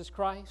of Jesus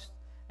Christ.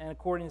 And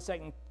according to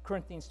 2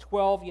 Corinthians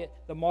 12,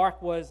 the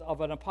mark was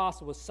of an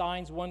apostle was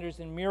signs, wonders,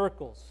 and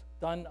miracles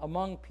done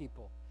among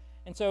people.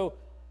 And so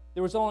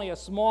there was only a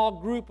small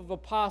group of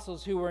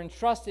apostles who were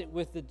entrusted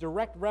with the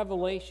direct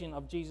revelation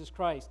of Jesus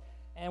Christ.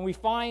 And we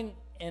find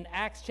in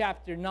Acts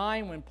chapter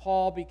 9 when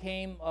Paul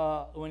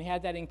when he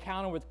had that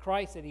encounter with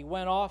Christ, that he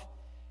went off,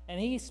 and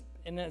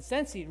in a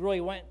sense, he really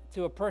went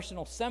to a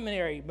personal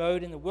seminary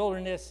mode in the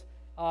wilderness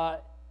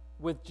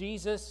with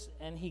Jesus,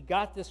 and he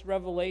got this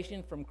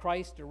revelation from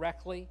Christ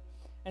directly.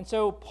 And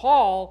so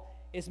Paul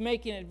is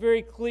making it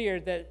very clear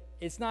that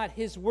it's not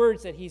his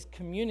words that he's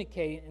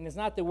communicating, and it's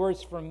not the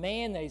words from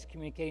man that he's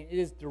communicating. It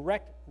is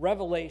direct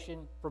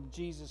revelation from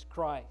Jesus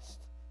Christ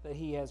that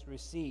he has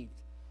received.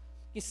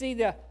 You see,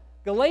 the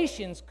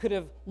Galatians could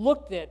have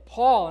looked at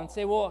Paul and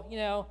say, well,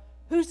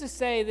 who's to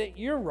say that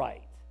you're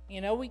right?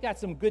 We got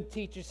some good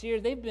teachers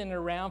here. They've been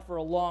around for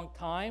a long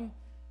time.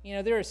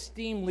 They're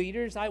esteemed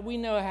leaders. We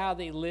know how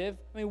they live.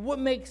 What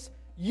makes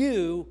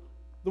you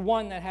the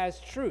one that has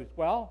truth?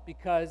 Well,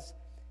 because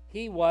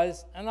he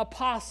was an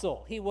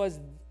apostle. He was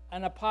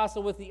an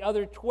apostle with the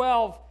other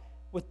 12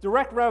 with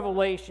direct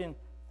revelation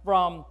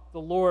from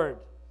the Lord.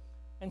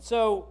 And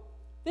so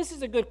this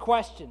is a good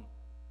question.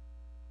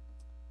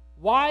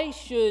 Why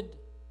should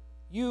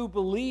you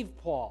believe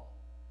Paul?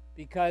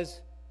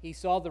 Because he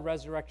saw the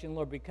resurrection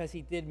Lord, because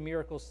he did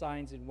miracle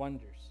signs and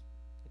wonders.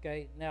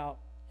 Okay? Now,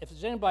 if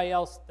there's anybody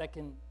else that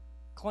can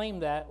claim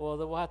that, well,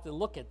 then we'll have to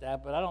look at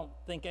that, but I don't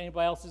think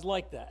anybody else is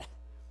like that.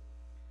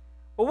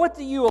 But what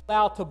do you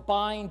allow to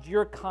bind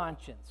your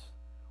conscience?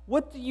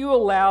 What do you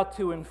allow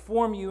to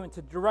inform you and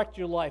to direct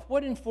your life?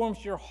 What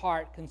informs your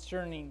heart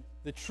concerning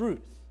the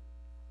truth?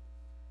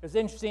 It's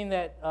interesting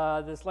that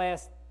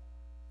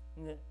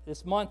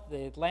this month,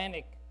 the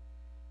Atlantic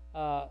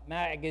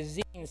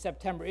magazine, the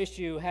September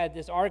issue, had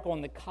this article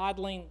on the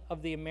coddling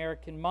of the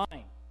American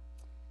mind.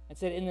 It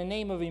said, in the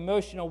name of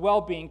emotional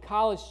well-being,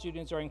 college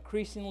students are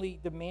increasingly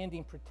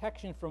demanding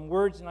protection from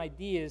words and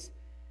ideas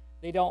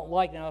they don't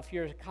like. Now, if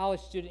you're a college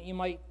student, you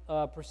might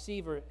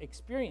perceive or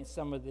experience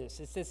some of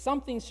this. It says,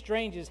 something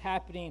strange is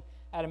happening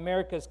at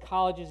America's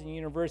colleges and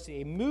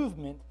universities. A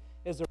movement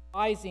is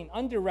arising,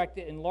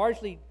 undirected and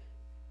largely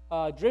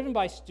driven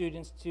by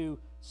students to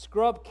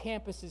scrub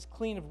campuses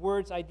clean of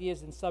words,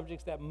 ideas, and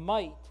subjects that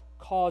might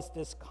cause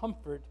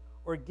discomfort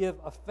or give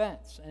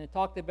offense. And it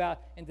talked about,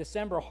 in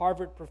December, a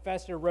Harvard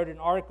professor wrote an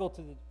article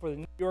for the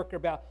New Yorker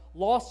about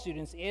law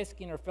students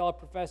asking their fellow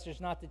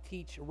professors not to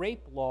teach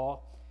rape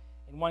law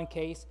in one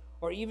case,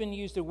 or even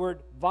use the word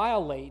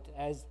violate,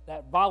 as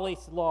that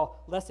violates the law,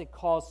 lest it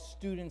cause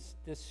students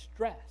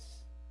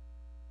distress.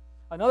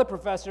 Another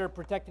professor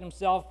protected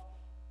himself,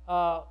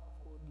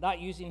 not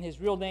using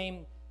his real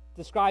name,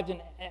 described in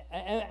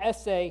an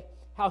essay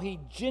how he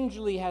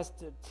gingerly has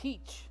to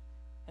teach.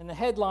 And the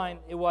headline,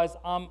 it was,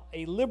 I'm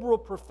a liberal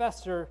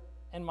professor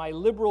and my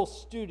liberal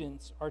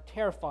students are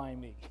terrifying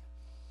me.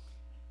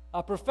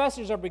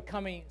 Professors are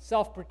becoming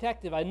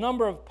self-protective. A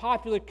number of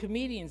popular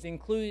comedians,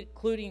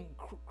 including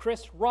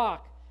Chris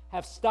Rock,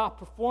 have stopped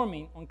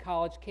performing on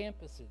college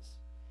campuses.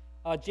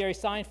 Jerry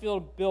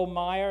Seinfeld, Bill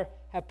Maher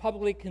have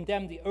publicly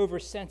condemned the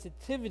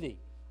oversensitivity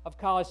of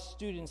college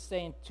students,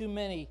 saying too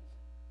many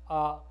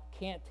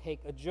can't take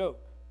a joke.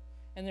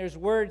 And there's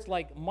words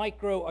like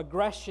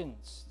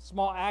microaggressions,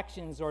 small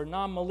actions, or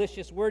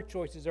non-malicious word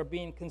choices are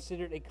being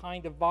considered a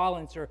kind of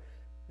violence, or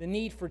the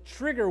need for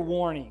trigger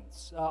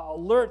warnings,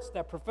 alerts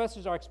that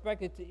professors are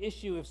expected to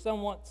issue if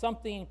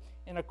something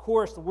in a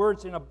course,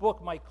 words in a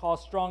book might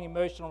cause strong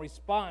emotional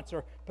response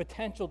or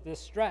potential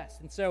distress.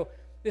 And so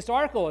this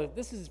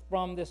is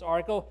from this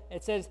article,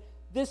 it says,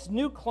 this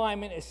new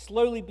climate is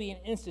slowly being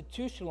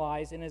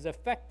institutionalized and is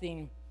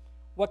affecting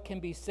what can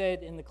be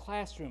said in the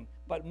classroom.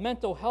 But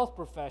mental health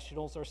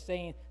professionals are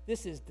saying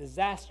this is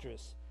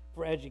disastrous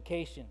for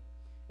education.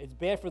 It's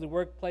bad for the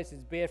workplace.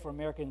 It's bad for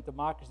American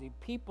democracy.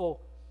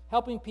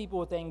 Helping people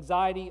with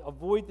anxiety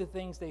avoid the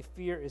things they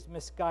fear is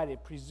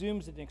misguided,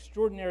 presumes an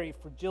extraordinary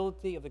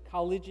fragility of the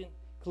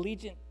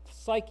collegiate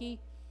psyche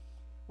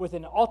with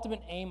an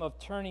ultimate aim of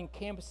turning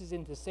campuses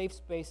into safe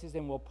spaces,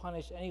 and will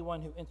punish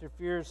anyone who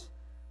interferes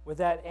with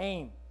that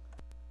aim.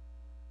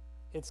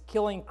 It's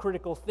killing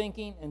critical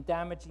thinking and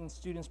damaging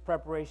students'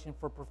 preparation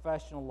for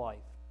professional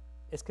life.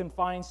 It's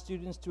confining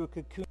students to a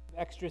cocoon of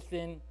extra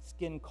thin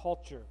skin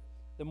culture.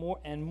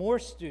 More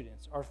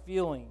students are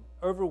feeling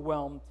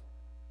overwhelmed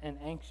and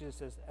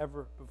anxious as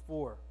ever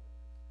before.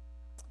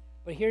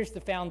 But here's the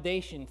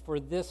foundation for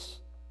this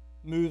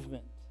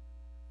movement.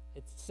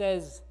 It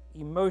says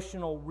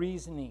emotional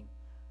reasoning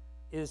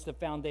is the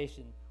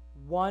foundation.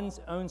 One's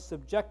own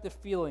subjective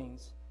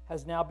feelings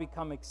has now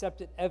become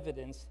accepted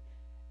evidence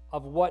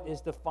of what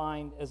is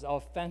defined as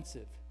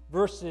offensive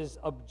versus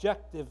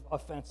objective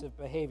offensive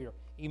behavior.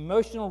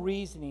 Emotional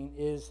reasoning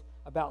is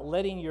about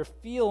letting your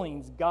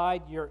feelings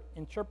guide your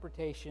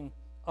interpretation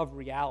of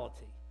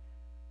reality.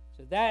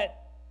 So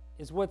that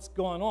is what's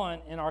going on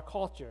in our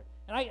culture.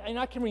 And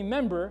I can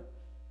remember,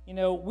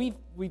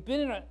 we've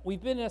been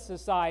in a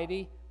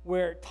society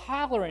where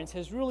tolerance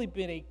has really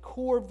been a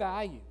core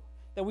value.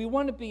 That we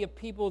want to be a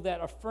people that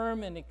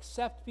affirm and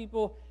accept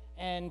people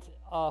and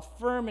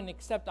affirm and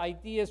accept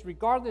ideas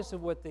regardless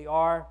of what they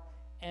are.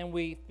 And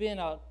we've been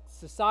a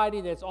society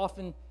that's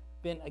often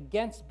been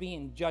against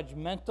being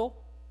judgmental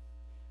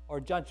or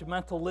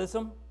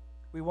judgmentalism.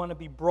 We want to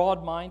be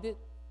broad-minded.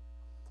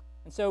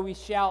 And so we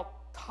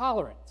shout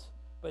tolerance.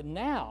 But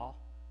now,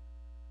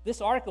 this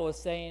article is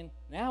saying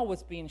now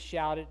what's being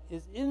shouted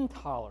is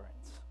intolerance.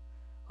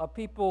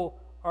 People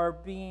are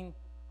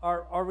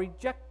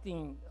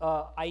rejecting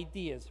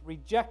ideas,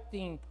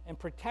 rejecting and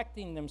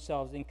protecting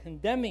themselves and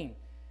condemning,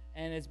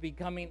 and it's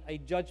becoming a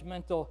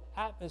judgmental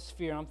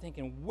atmosphere. I'm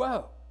thinking,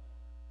 whoa,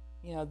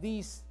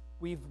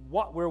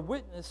 we're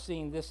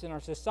witnessing this in our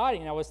society.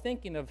 And I was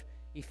thinking of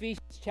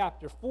Ephesians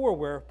chapter 4,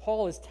 where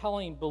Paul is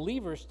telling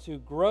believers to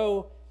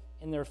grow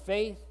in their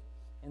faith,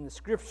 in the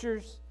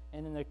scriptures,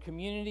 and in the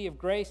community of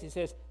grace. He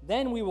says,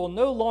 then we will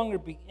no longer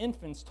be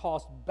infants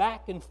tossed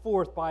back and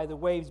forth by the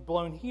waves,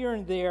 blown here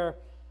and there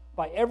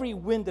by every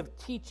wind of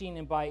teaching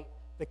and by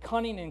the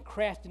cunning and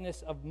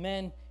craftiness of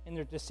men in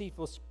their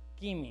deceitful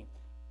scheming.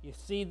 You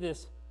see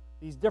these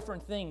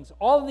different things.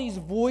 All these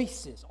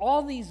voices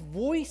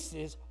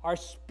are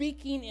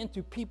speaking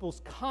into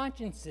people's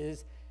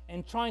consciences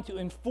and trying to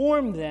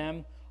inform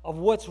them of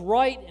what's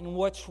right and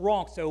what's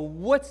wrong. So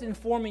what's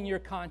informing your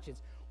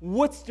conscience?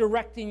 What's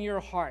directing your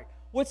heart?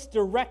 What's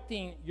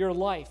directing your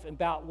life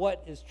about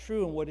what is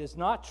true and what is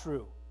not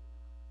true?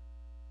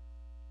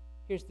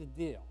 Here's the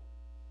deal.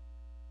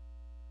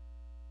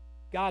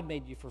 God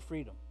made you for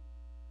freedom.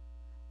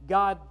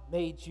 God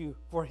made you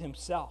for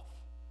himself.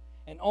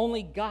 And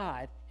only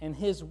God and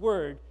his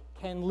word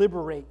can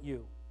liberate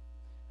you.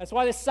 That's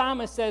why the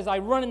psalmist says, I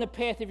run in the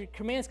path of your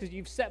commands because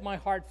you've set my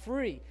heart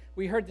free.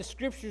 We heard the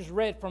scriptures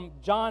read from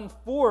John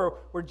 4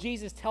 where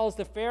Jesus tells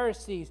the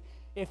Pharisees,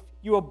 if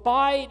you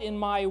abide in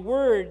my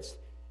words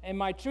and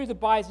my truth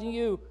abides in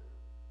you,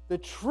 the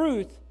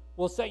truth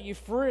will set you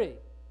free.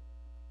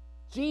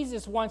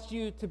 Jesus wants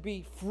you to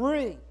be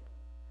free.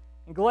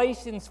 In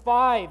Galatians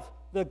 5,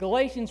 the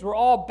Galatians were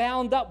all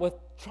bound up with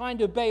trying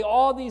to obey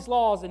all these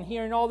laws and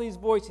hearing all these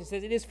voices. He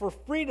says, it is for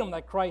freedom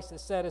that Christ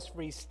has set us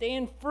free.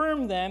 Stand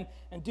firm then,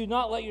 and do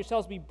not let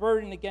yourselves be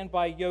burdened again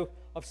by a yoke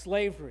of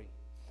slavery.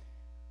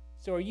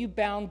 So are you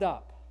bound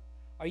up?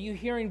 Are you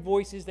hearing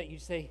voices that you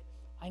say,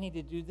 I need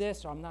to do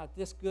this, or I'm not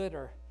this good,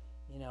 or,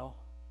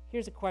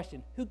 Here's a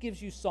question. Who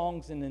gives you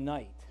songs in the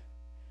night?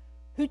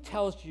 Who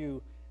tells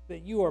you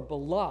that you are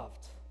beloved?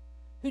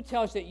 Who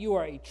tells you that you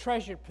are a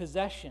treasured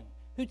possession?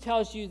 Who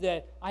tells you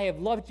that I have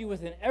loved you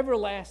with an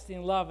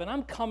everlasting love and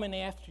I'm coming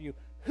after you?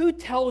 Who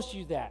tells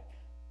you that?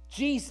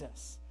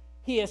 Jesus.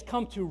 He has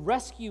come to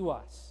rescue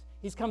us.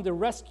 He's come to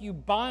rescue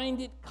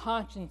binded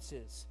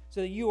consciences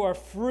so that you are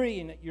free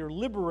and that you're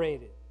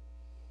liberated.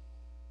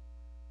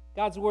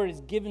 God's word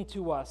is given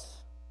to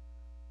us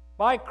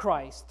by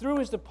Christ through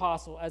his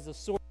apostle as a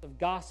source of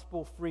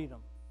gospel freedom.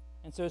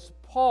 And so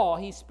Paul,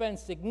 he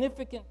spends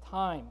significant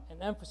time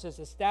and emphasis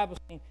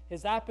establishing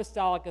his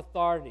apostolic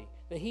authority,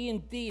 that he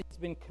indeed has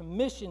been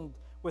commissioned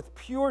with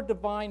pure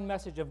divine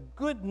message of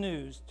good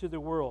news to the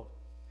world.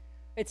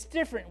 It's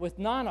different with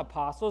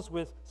non-apostles,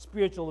 with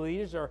spiritual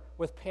leaders, or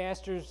with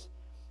pastors.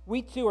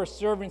 We too are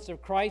servants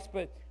of Christ,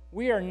 but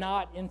we are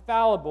not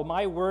infallible.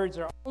 My words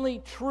are only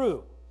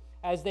true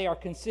as they are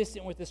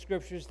consistent with the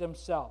scriptures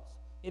themselves.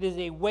 It is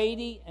a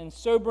weighty and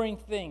sobering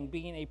thing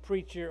being a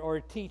preacher or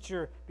a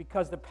teacher,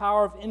 because the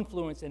power of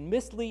influence and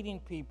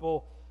misleading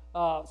people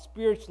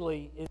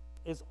spiritually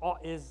is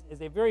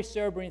a very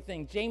sobering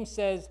thing. James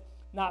says,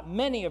 not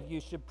many of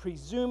you should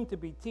presume to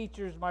be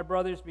teachers, my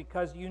brothers,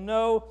 because you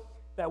know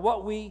that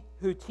what we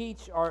who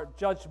teach are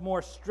judged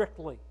more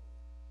strictly.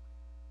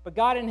 But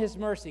God in his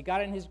mercy,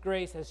 God in his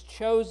grace has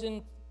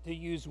chosen to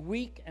use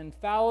weak and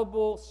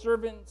fallible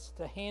servants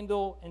to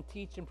handle and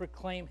teach and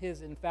proclaim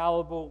his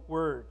infallible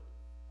word.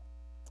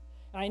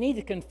 And I need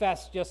to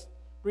confess just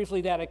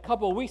briefly that a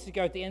couple of weeks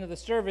ago at the end of the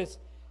service,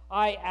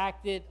 I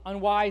acted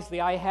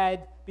unwisely. I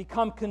had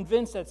become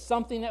convinced that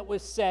something that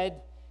was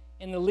said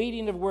in the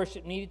leading of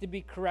worship needed to be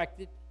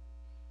corrected,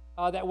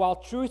 that while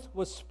truth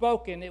was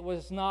spoken, it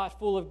was not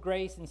full of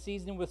grace and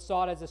seasoned with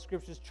salt, as the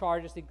scriptures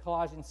charge us in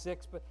Colossians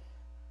 6.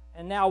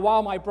 And now,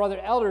 while my brother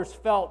elders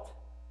felt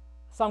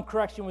some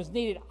correction was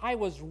needed, I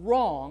was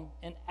wrong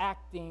in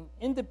acting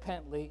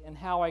independently in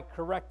how I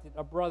corrected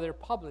a brother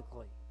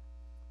publicly.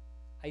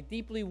 I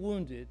deeply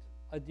wounded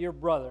a dear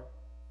brother.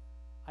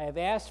 I have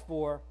asked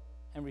for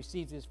and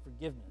received his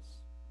forgiveness.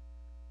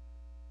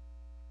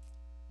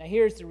 Now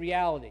here's the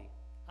reality.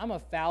 I'm a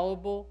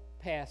fallible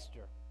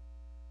pastor.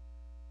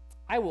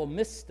 I will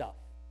miss stuff.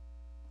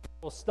 I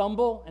will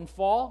stumble and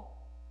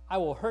fall. I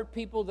will hurt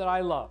people that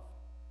I love.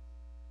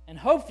 And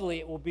hopefully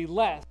it will be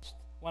less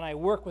when I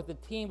work with a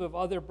team of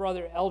other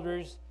brother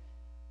elders,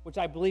 which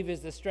I believe is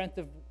the strength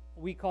of,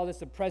 we call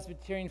this a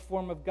Presbyterian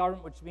form of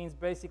government, which means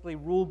basically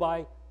ruled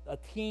by a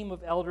team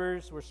of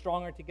elders. We're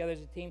stronger together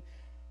as a team.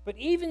 But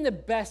even the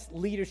best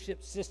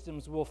leadership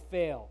systems will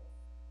fail.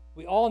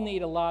 We all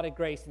need a lot of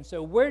grace. And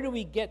so where do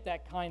we get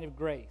that kind of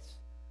grace?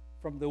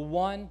 From the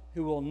one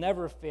who will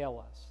never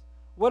fail us.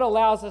 What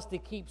allows us to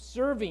keep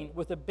serving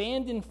with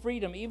abandoned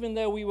freedom even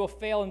though we will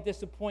fail and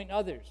disappoint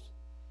others?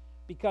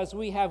 Because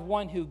we have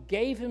one who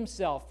gave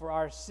himself for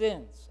our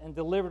sins and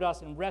delivered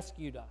us and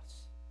rescued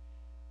us.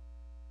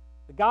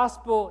 The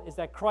gospel is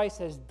that Christ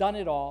has done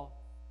it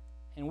all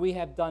and we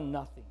have done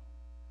nothing.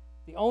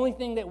 The only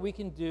thing that we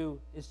can do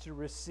is to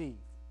receive.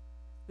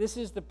 This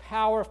is the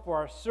power for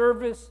our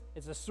service.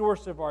 It's a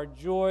source of our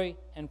joy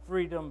and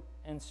freedom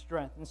and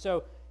strength. And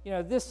so,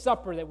 this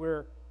supper that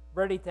we're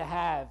ready to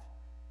have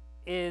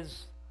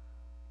is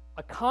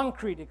a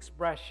concrete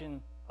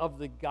expression of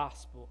the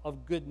gospel,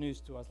 of good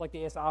news to us. I'd like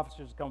to ask the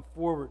officers to come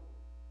forward.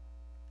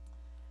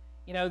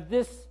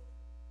 This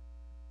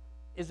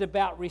is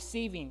about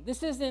receiving.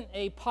 This isn't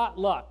a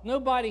potluck.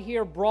 Nobody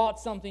here brought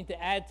something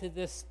to add to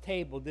this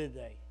table, did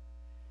they?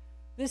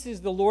 This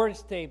is the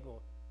Lord's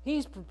table.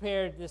 He's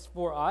prepared this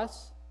for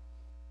us.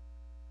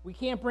 We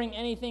can't bring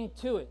anything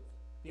to it.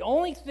 The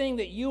only thing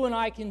that you and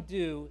I can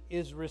do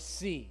is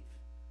receive.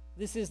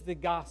 This is the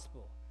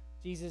gospel.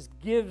 Jesus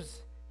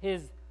gives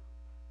his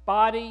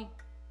body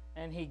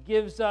and he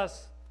gives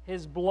us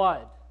his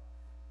blood.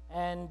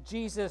 And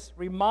Jesus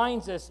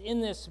reminds us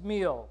in this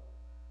meal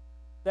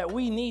that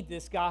we need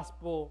this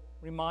gospel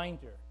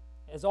reminder.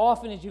 As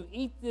often as you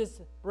eat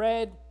this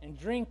bread and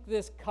drink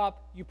this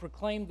cup, you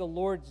proclaim the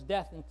Lord's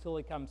death until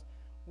he comes.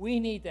 We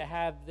need to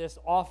have this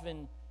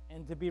often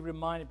and to be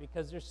reminded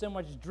because there's so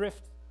much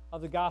drift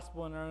of the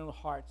gospel in our own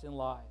hearts and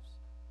lives.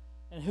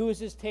 And who is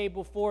this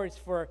table for? It's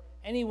for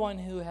anyone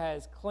who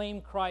has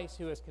claimed Christ,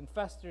 who has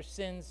confessed their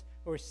sins,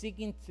 who are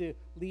seeking to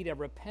lead a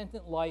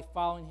repentant life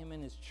following him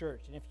in his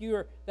church. And if you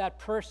are that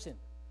person,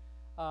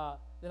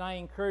 then I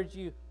encourage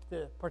you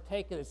to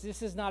partake of this.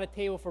 This is not a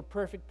table for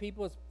perfect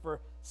people. It's for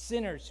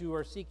sinners who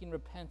are seeking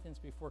repentance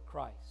before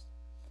Christ.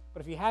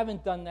 But if you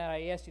haven't done that,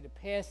 I ask you to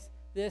pass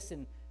this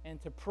and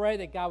to pray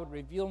that God would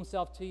reveal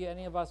himself to you.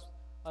 Any of us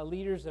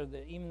leaders or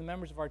even the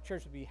members of our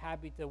church would be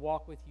happy to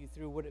walk with you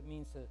through what it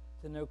means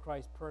to know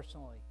Christ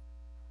personally.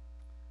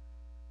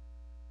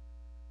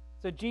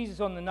 So Jesus,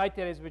 on the night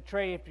that he was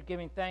betrayed, after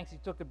giving thanks, he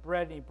took the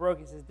bread and he broke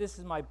it. He says, "This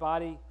is my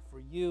body for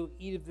you.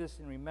 Eat of this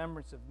in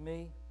remembrance of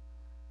me."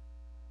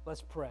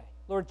 Let's pray.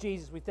 Lord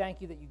Jesus, we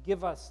thank you that you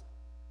give us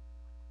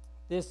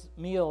this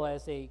meal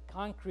as a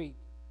concrete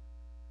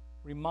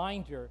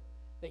reminder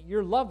that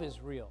your love is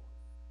real,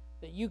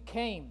 that you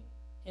came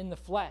in the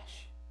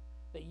flesh,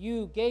 that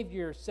you gave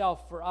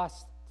yourself for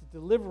us to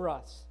deliver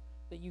us,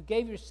 that you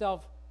gave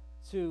yourself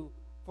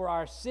for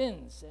our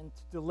sins and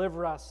to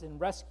deliver us and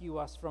rescue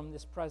us from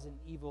this present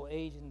evil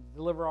age and to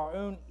deliver our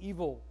own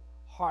evil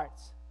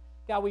hearts.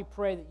 God, we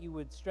pray that you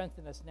would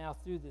strengthen us now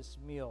through this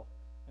meal.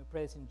 And we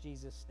pray this in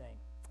Jesus' name.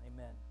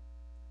 Amen.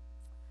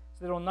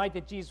 So that on the night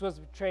that Jesus was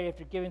betrayed,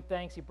 after giving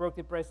thanks, he broke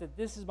the bread and said,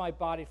 "This is my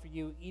body for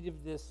you. Eat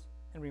of this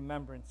in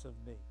remembrance of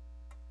me."